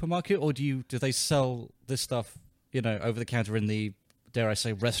the supermarket, or do they sell this stuff, over the counter in the, dare I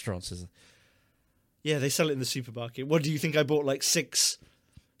say, restaurants? Yeah, they sell it in the supermarket. What do you think? I bought like 6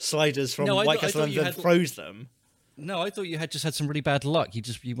 sliders from White Castle and then froze them. No, I thought you had just had some really bad luck.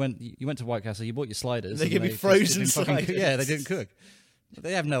 You went to White Castle, you bought your sliders. They give me frozen sliders. Yeah, they didn't cook.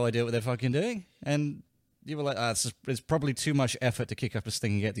 They have no idea what they're fucking doing, and you were like, it's probably too much effort to kick up this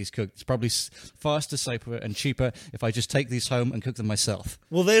thing and get these cooked. It's probably faster, safer, and cheaper if I just take these home and cook them myself.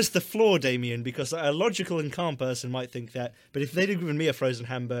 Well, there's the flaw, Damien, because a logical and calm person might think that, but if they'd have given me a frozen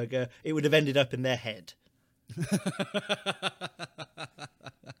hamburger, it would have ended up in their head.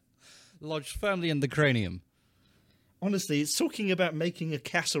 Lodged firmly in the cranium. Honestly, it's talking about making a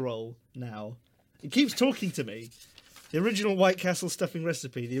casserole now. It keeps talking to me. The original White Castle stuffing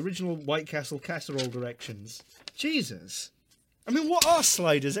recipe, the original White Castle casserole directions. Jesus. I mean, what are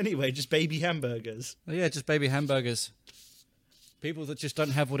sliders anyway? Just baby hamburgers? Oh, yeah, just baby hamburgers. People that just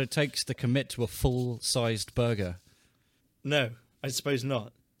don't have what it takes to commit to a full-sized burger. No, I suppose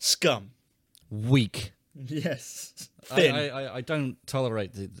not. Scum. Weak. Yes. Thin. I don't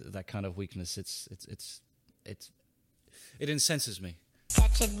tolerate that kind of weakness. It incenses me.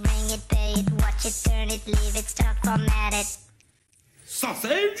 Touch it, bring it, pay it, watch it, turn it, leave it, stop, format it.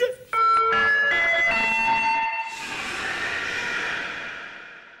 Sausage?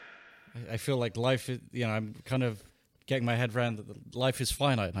 I feel like life is, I'm kind of getting my head around that life is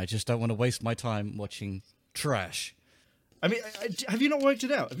finite and I just don't want to waste my time watching trash. I mean, have you not worked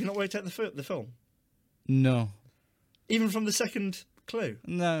it out? Have you not worked out the film? No. Even from the second clue?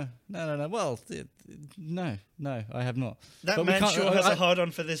 No. Well, no, I have not. That man sure has a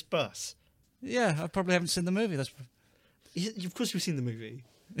hard-on for this bus. Yeah, I probably haven't seen the movie. Of course you've seen the movie.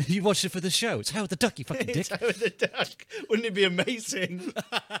 You watched it for the show. It's Howard the Duck, you fucking dick. It's Howard the Duck. Wouldn't it be amazing?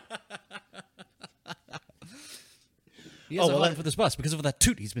 He has a hard-on for this bus because of that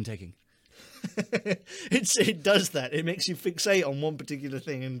toot he's been taking. It does that. It makes you fixate on one particular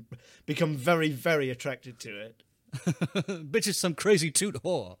thing and become very, very attracted to it. Bitch is some crazy toot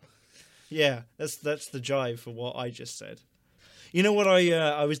whore. Yeah, that's the jive for what I just said. You know what?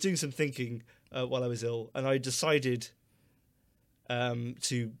 I was doing some thinking while I was ill, and I decided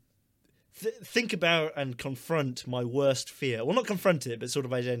to think about and confront my worst fear. Well, not confront it, but sort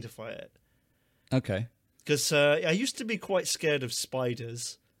of identify it. Okay. Because I used to be quite scared of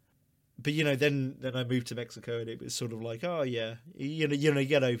spiders. But, then I moved to Mexico and it was sort of like, oh, yeah, you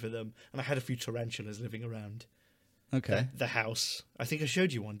get over them. And I had a few tarantulas living around the house. I think I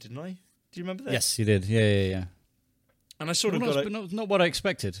showed you one, didn't I? Do you remember that? Yes, you did. Yeah. And I sort of not what I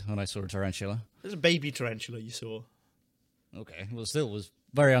expected when I saw a tarantula. There's a baby tarantula you saw. Okay, well, still was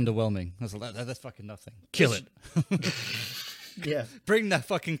very underwhelming. I was like, that's fucking nothing. Kill it. Yeah. Bring that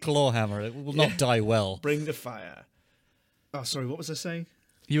fucking claw hammer. It will not die well. Bring the fire. Oh, sorry, what was I saying?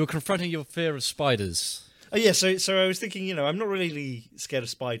 You were confronting your fear of spiders. Oh yeah, so I was thinking, I'm not really scared of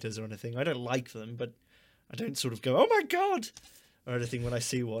spiders or anything. I don't like them, but I don't sort of go, oh my god, or anything when I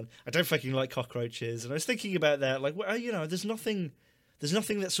see one. I don't fucking like cockroaches, and I was thinking about that, like, well, there's nothing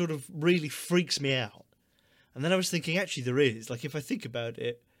that sort of really freaks me out. And then I was thinking, actually, there is. Like, if I think about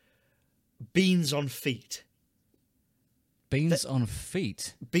it, beans on feet. Beans on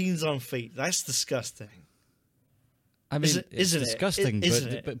feet. Beans on feet. That's disgusting. I mean, it's isn't disgusting,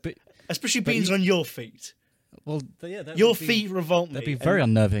 isn't it? But especially beans on your feet. Well, yeah, your feet revolt me. That'd be very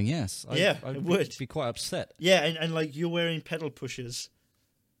unnerving. Yes. It would be quite upset. Yeah, and like you're wearing pedal pushers.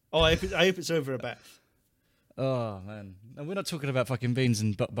 Oh, I hope it's over a bath. Oh man, and we're not talking about fucking beans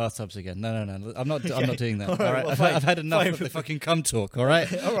and bathtubs again. No. I'm not doing that. All right, well, I've had enough of the fucking cum talk. All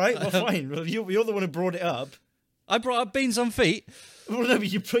right. All right. Well, fine. Well, you're the one who brought it up. I brought up beans on feet. Well, no,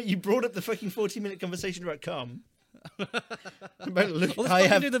 but you brought up the fucking 40-minute conversation about cum. I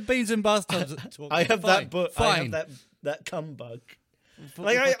have do the beans in bathtubs. I have Fine. that book. Fine. I have that cum bug.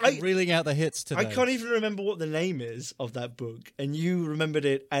 Like I'm reeling out the hits today. I can't even remember what the name is of that book, and you remembered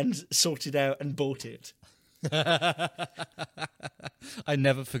it and sorted out and bought it. I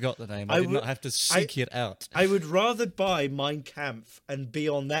never forgot the name. I did not have to seek it out. I would rather buy Mein Kampf and be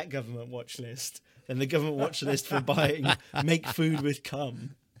on that government watch list than the government watch list for buying Make Food with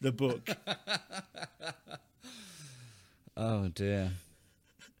Cum, the book. Oh dear.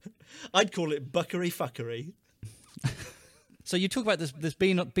 I'd call it Buckery Fuckery. So you talk about this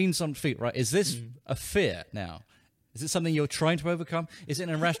beans on feet, right? Is this a fear now? Is it something you're trying to overcome? Is it an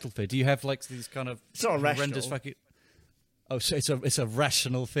irrational fear? Do you have like these kind of it's not horrendous irrational. fucking... Oh, so it's a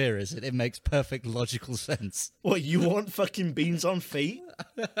rational fear, is it? It makes perfect logical sense. What, you want fucking beans on feet?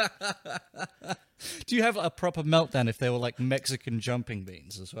 Do you have a proper meltdown if they were like Mexican jumping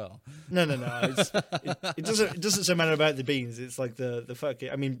beans as well? No. It doesn't so matter about the beans. It's like the fucking.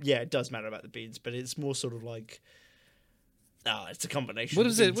 I mean, yeah, it does matter about the beans, but it's more sort of like. It's a combination. What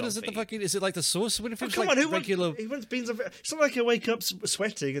is it? What is it? The fucking? Is it like the sauce? What if it's come like on, regular? Who wants beans on feet? It's not like I wake up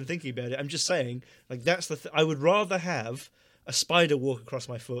sweating and thinking about it. I'm just saying, like that's the. I would rather have a spider walk across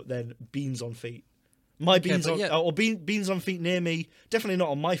my foot than beans on feet. Beans on feet near me. Definitely not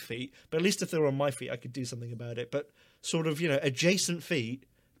on my feet, but at least if they were on my feet, I could do something about it. But sort of, adjacent feet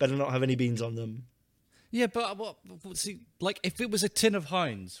better not have any beans on them. Yeah, but see, like if it was a tin of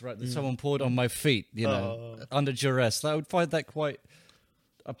Heinz, right, that someone poured on my feet, under GRS, I would find that quite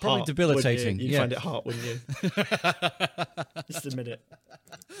probably debilitating. You'd find it hot, wouldn't you? Just admit it.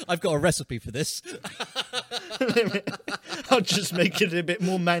 I've got a recipe for this. I'll just make it a bit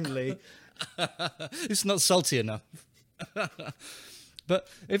more manly. It's not salty enough. But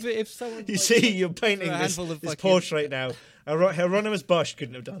if someone... You see, you're painting this portrait now. Hieronymus Bosch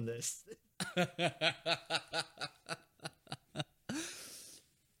couldn't have done this.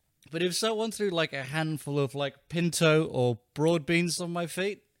 But if someone threw like a handful of like pinto or broad beans on my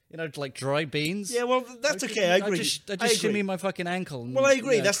feet, like dry beans. Yeah, well, that's okay. I agree. I just shimmy my fucking ankle. And, well, I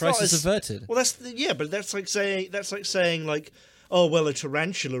agree. That's crisis not averted. Well, but that's like saying like, oh well, a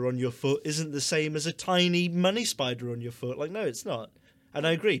tarantula on your foot isn't the same as a tiny money spider on your foot. Like, no, it's not. And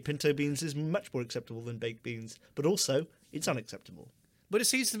I agree. Pinto beans is much more acceptable than baked beans, but also it's unacceptable. But it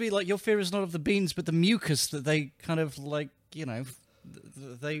seems to be like your fear is not of the beans, but the mucus that they kind of like,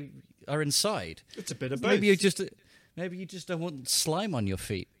 they are inside. It's a bit of both. Maybe you just don't want slime on your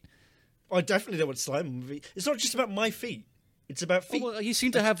feet. I definitely don't want slime on my feet. It's not just about my feet. It's about feet. Well, you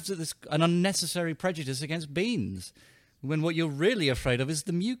seem to have an unnecessary prejudice against beans, when what you're really afraid of is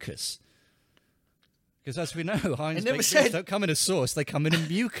the mucus. Because as we know, Heinz baked beans don't come in a sauce; they come in a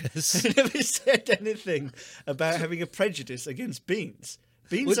mucus. I never said anything about having a prejudice against beans.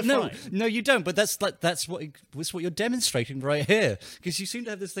 Beans are fine. No, you don't. But that's what you're demonstrating right here. Because you seem to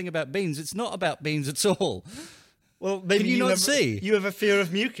have this thing about beans. It's not about beans at all. Well, maybe Can you not see? You have a fear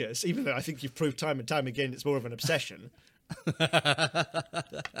of mucus, even though I think you've proved time and time again it's more of an obsession.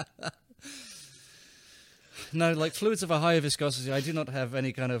 No, like fluids of a higher viscosity, I do not have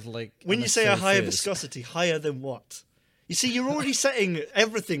any kind of like... When you say a higher viscosity, higher than what? You see, you're already setting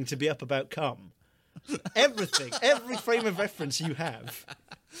everything to be up about cum. Everything. Every frame of reference you have.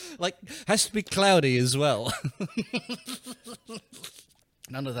 Like, has to be cloudy as well.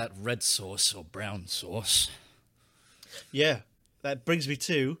 None of that red sauce or brown sauce. Yeah, that brings me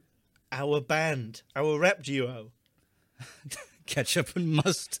to our band, our rap duo. Ketchup and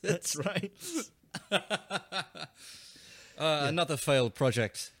mustard. That's right. Another failed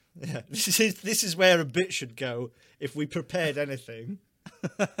project. Yeah, this is where a bit should go if we prepared anything.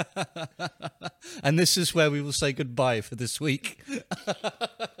 And this is where we will say goodbye for this week.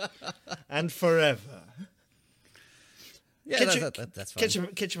 And forever. Yeah, that's fine.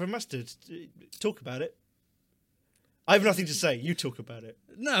 Ketchup and mustard. Talk about it. I have nothing to say. You talk about it.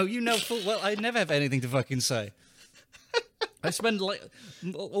 No, you know full well. I never have anything to fucking say. I spend like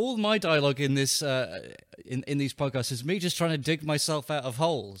all my dialogue in this in these podcasts is me just trying to dig myself out of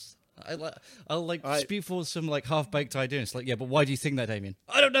holes. I'll spew forth some like half-baked ideas. It's like, yeah, but why do you think that, Damien?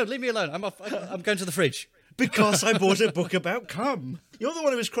 I don't know. Leave me alone. I'm going to the fridge. Because I bought a book about cum. You're the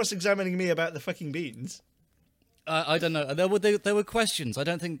one who was cross-examining me about the fucking beans. I don't know. There were questions. I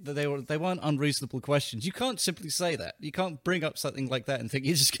don't think that they weren't unreasonable questions. You can't simply say that. You can't bring up something like that and think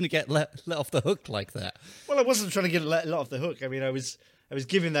you're just going to get let off the hook like that. Well, I wasn't trying to get let off the hook. I mean, I was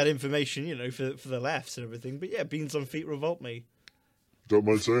giving that information, for the laughs and everything. But yeah, beans on feet revolt me. Don't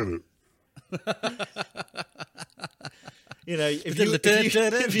mind saying it. If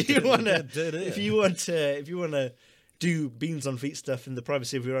you want to do beans on feet stuff in the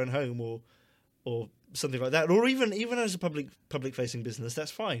privacy of your own home or something like that, or even as a public facing business,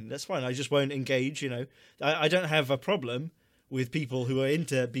 that's fine. I just won't engage. I don't have a problem with people who are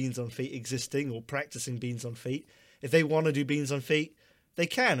into beans on feet existing or practicing beans on feet. If they want to do beans on feet, they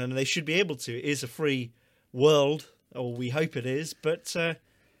can, and they should be able to. It is a free world, or we hope it is. But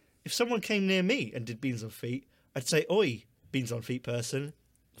if someone came near me and did beans on feet, I'd say, "Oi, beans on feet person,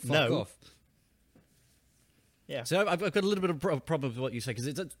 fuck off." Yeah. So I've got a little bit of a problem with what you say, because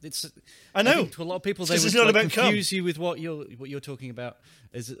it's. I know. I think to a lot of people, they would confuse you with what you're talking about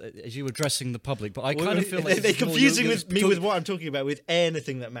as you addressing the public. But I kind of feel like they're confusing me with what I'm talking about with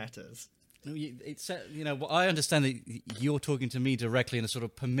anything that matters. It's I understand that you're talking to me directly in a sort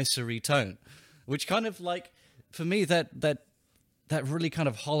of permissory tone, which kind of like, for me, that really kind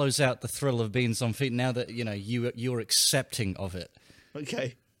of hollows out the thrill of beans on feet. Now that you're accepting of it.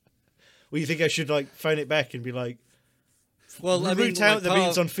 Okay. Well, you think I should phone it back and be like, well, root out the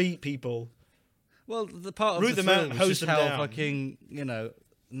beans on feet people. Well, the part of root the them film out, hose is them how down. fucking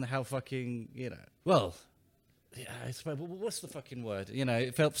and how fucking Well, yeah, I suppose, what's the fucking word?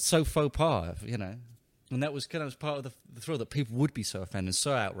 It felt so faux pas. And that was kind of part of the thrill, that people would be so offended,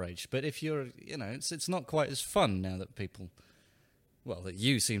 so outraged. But if you're, it's not quite as fun now that people. Well, that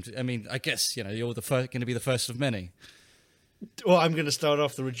you seem to. I mean, I guess you're going to be the first of many. Well, I'm going to start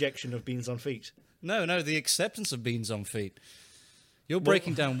off the rejection of beans on feet. No, the acceptance of beans on feet. You're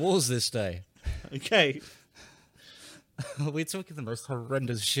breaking down walls this day. Okay. We're talking the most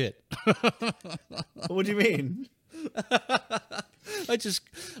horrendous shit. What do you mean? I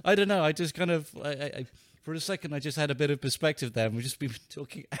don't know. I just kind of, for a second, I just had a bit of perspective there, and we've just been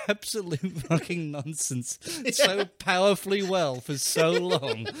talking absolute fucking nonsense so powerfully well for so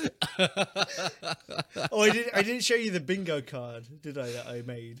long. Oh, I didn't show you the bingo card, did I, that I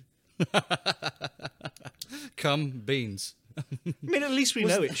made? Come beans. I mean, at least we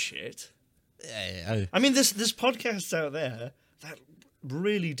know it's shit. Yeah. I mean, there's podcasts out there that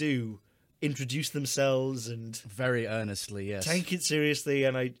really do introduce themselves and very earnestly, yes, take it seriously,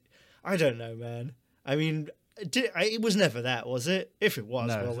 and I don't know, man. I mean, it was never that, was it? If it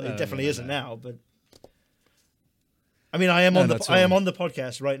was, it definitely isn't now. But I mean, I am on the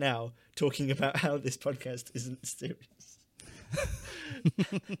podcast right now talking about how this podcast isn't serious.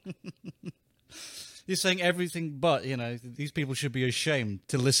 You're saying everything, but these people should be ashamed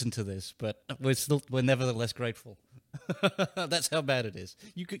to listen to this, but we're nevertheless grateful. That's how bad it is.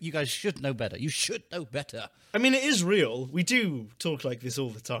 You guys should know better. You should know better. I mean, it is real. We do talk like this all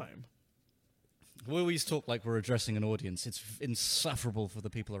the time. We always talk like we're addressing an audience. It's insufferable for the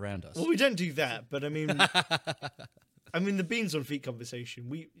people around us. Well, we don't do that, but I mean, the beans on feet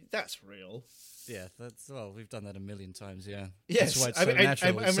conversation. That's real. Yeah, we've done that a million times. Yeah. Yes, that's why it's so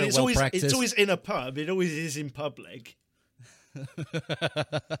natural. It's always in a pub. It always is in public.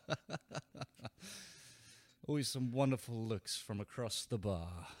 Always some wonderful looks from across the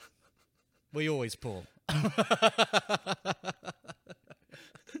bar. We always pull.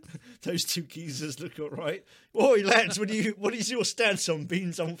 Those two geezers look all right. Oi, lads, what is your stance on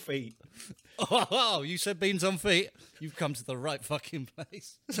beans on feet? Oh, you said beans on feet? You've come to the right fucking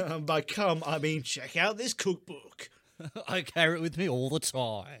place. By come, I mean check out this cookbook. I carry it with me all the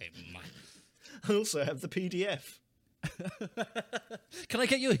time. I also have the PDF. Can I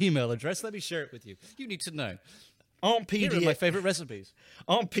get your email address? Let me share it with you. You need to know. Aren't PDFs Here are my favourite recipes?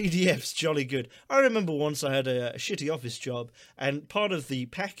 Aren't PDFs jolly good? I remember once I had a shitty office job, and part of the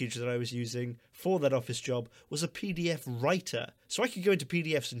package that I was using for that office job was a PDF writer, so I could go into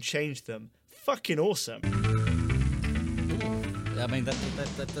PDFs and change them. Fucking awesome. I mean,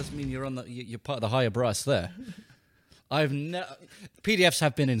 that doesn't mean you're part of the higher brass there. PDFs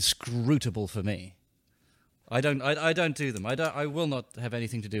have been inscrutable for me. I don't do them. I will not have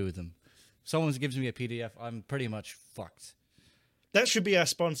anything to do with them. Someone gives me a PDF, I'm pretty much fucked. That should be our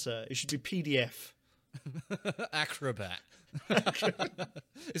sponsor. It should be PDF. Acrobat.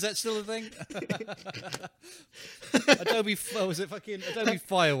 Is that still a thing? Adobe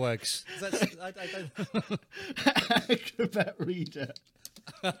Fireworks? I don't... Acrobat Reader.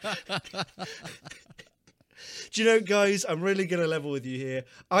 Do you know, guys, I'm really going to level with you here.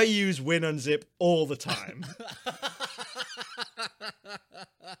 I use WinUnzip all the time.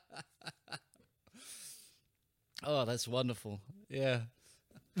 Oh, that's wonderful. Yeah.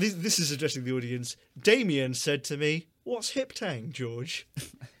 This is addressing the audience. Damien said to me, "What's HipTang, George?"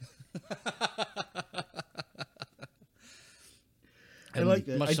 I like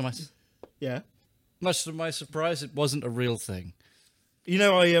that. Much to my surprise, it wasn't a real thing. You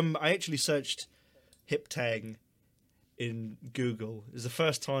know, I actually searched HipTang in Google. It was the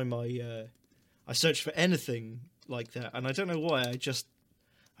first time I searched for anything like that, and I don't know why. I just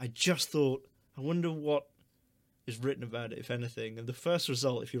thought, I wonder what is written about it, if anything. And the first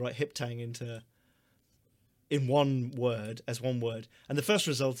result, if you write HipTang in one word, and the first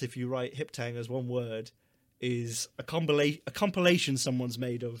result, if you write HipTang as one word, is a compilation someone's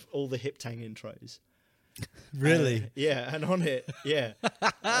made of all the HipTang intros. Really? Yeah, and on it, yeah.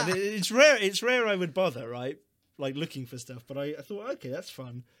 And it's rare I would bother, right? Like looking for stuff, but I thought, okay, that's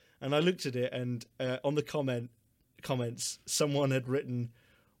fun. And I looked at it, and on the comments, someone had written,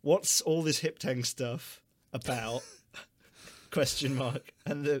 "What's all this HipTang stuff about?" ?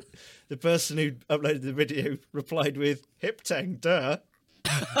 And the person who uploaded the video replied with, "HipTang, duh."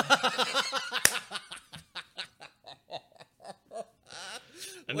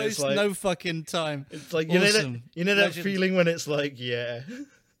 And waste like, no fucking time. It's like awesome. you know that feeling when it's like, yeah.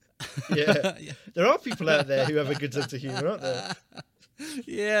 Yeah. There are people out there who have a good sense of humour, aren't there?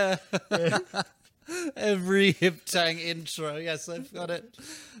 Yeah. Every HipTang intro. Yes, I've got it.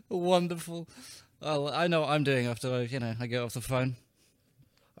 Wonderful. Well, I know what I'm doing after I get off the phone.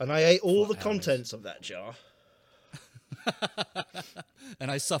 And I ate all the contents of that jar.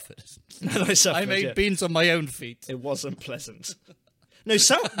 And I suffered. I made beans on my own feet. It wasn't pleasant. No, you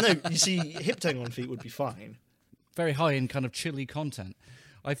see, HipTang on feet would be fine. Very high in kind of chili content.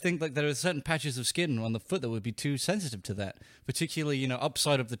 I think like there are certain patches of skin on the foot that would be too sensitive to that, particularly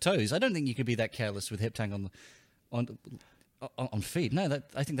upside of the toes. I don't think you could be that careless with HipTang on feet. No,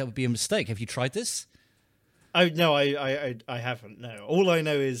 I think that would be a mistake. Have you tried this? Oh no, I haven't. No, all I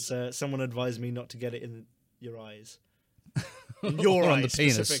know is someone advised me not to get it in your eyes. In your eyes, on the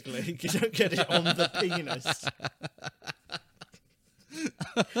penis. Specifically. You don't get it on the penis.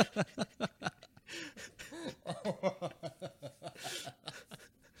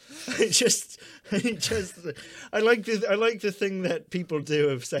 I like the thing that people do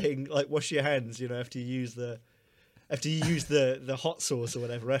of saying like wash your hands, after you use the hot sauce or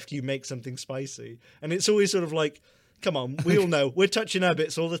whatever, after you make something spicy, and it's always sort of like, come on, we all know we're touching our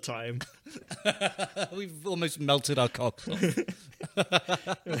bits all the time. We've almost melted our cocks off.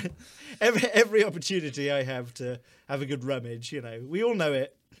 every opportunity I have to have a good rummage, we all know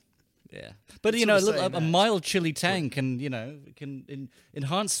it. Yeah, but a mild chili tang can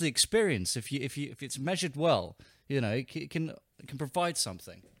enhance the experience if it's measured well. It can provide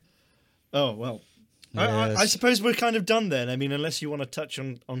something. Oh well. Yes. I suppose we're kind of done then. I mean, unless you want to touch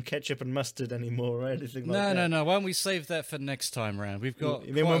on ketchup and mustard anymore or anything like that. No. Why don't we save that for next time round? We've got.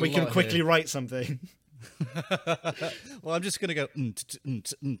 You mean when we can quickly write something? Well, I'm just going to go.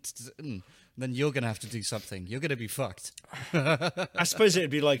 Then you're going to have to do something. You're going to be fucked. I suppose it'd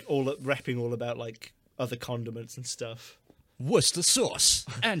be like rapping all about like other condiments and stuff. Worcester sauce,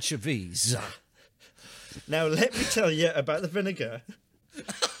 anchovies. Now let me tell you about the vinegar.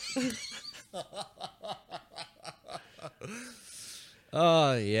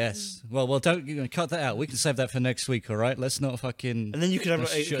 Oh yes. Well, don't cut that out. We can save that for next week, all right? Let's not fucking. And then you can have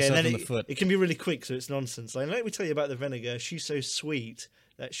it. It can be really quick, so it's nonsense. Like, let me tell you about the vinegar. She's so sweet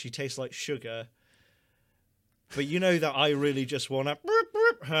that she tastes like sugar. But you know that I really just want to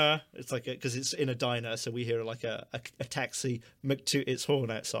her. It's like because it's in a diner, so we hear like a taxi toot its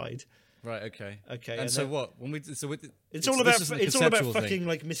horn outside. Right. Okay. And so what? It's all about fucking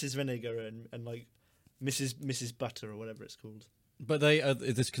like Mrs. Vinegar and like Mrs. Butter or whatever it's called. But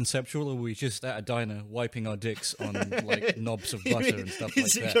is this conceptual, or are we just at a diner wiping our dicks on like knobs of butter and stuff like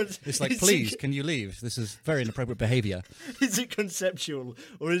that? It's like, please, can you leave? This is very inappropriate behaviour. Is it conceptual,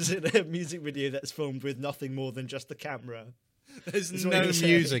 or is it a music video that's filmed with nothing more than just the camera? There's no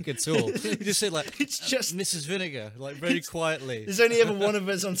music at all. You just say like, it's just Mrs. Vinegar, like very quietly. There's only ever one of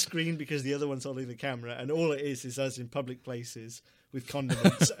us on screen because the other one's holding the camera, and all it is us in public places with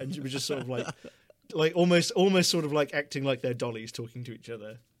condiments, and we're just sort of like almost sort of like acting like they're dollies talking to each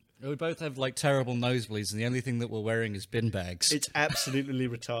other. We both have like terrible nosebleeds, and the only thing that we're wearing is bin bags. It's absolutely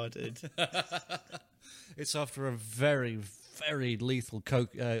retarded. It's after a very, very lethal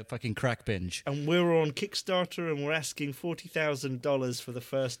fucking crack binge. And we're on Kickstarter, and we're asking $40,000 for the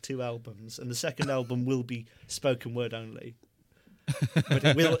first 2 albums, and the second album will be spoken word only. But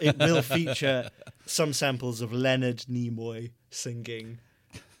it will feature some samples of Leonard Nimoy singing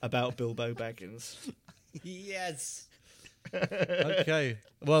about Bilbo Baggins. Yes. Okay.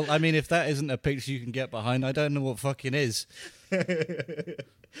 Well, I mean, if that isn't a picture you can get behind, I don't know what fucking is.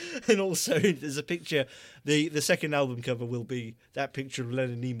 And also, there's a picture. The second album cover will be that picture of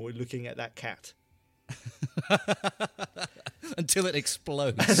Leonard Nimoy looking at that cat. Until it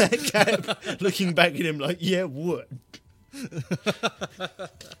explodes. That cat looking back at him like, yeah, what?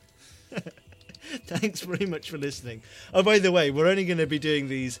 Thanks very much for listening. Oh, by the way, we're only going to be doing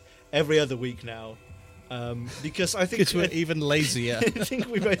these every other week now. Because I think we're even lazier. I think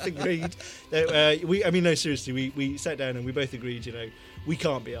we both agreed that no, seriously, we sat down and we both agreed, we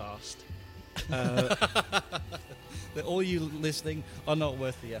can't be arsed. That all you listening are not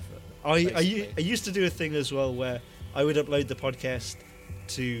worth the effort. I used to do a thing as well where I would upload the podcast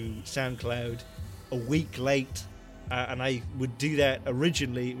to SoundCloud a week late, and I would do that.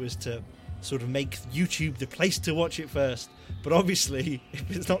 Originally, it was to sort of make YouTube the place to watch it first. But obviously,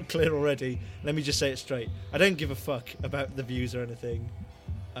 if it's not clear already, let me just say it straight. I don't give a fuck about the views or anything.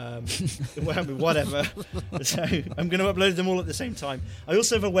 Whatever. So I'm going to upload them all at the same time. I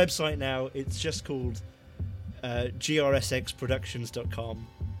also have a website now. It's just called grsxproductions.com.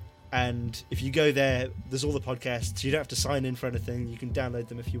 And if you go there, there's all the podcasts. You don't have to sign in for anything. You can download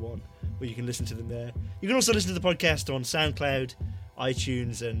them if you want, or you can listen to them there. You can also listen to the podcast on SoundCloud,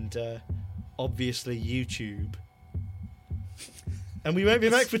 iTunes, and obviously YouTube. And we won't be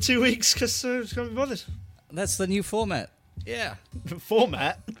back for 2 weeks because I can't be bothered. That's the new format. Yeah.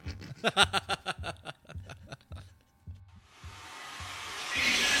 Format?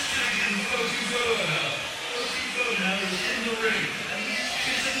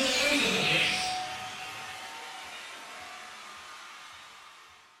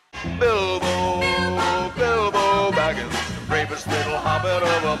 Bilbo Baggins, the bravest little hobbit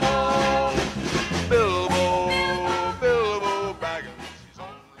of them all.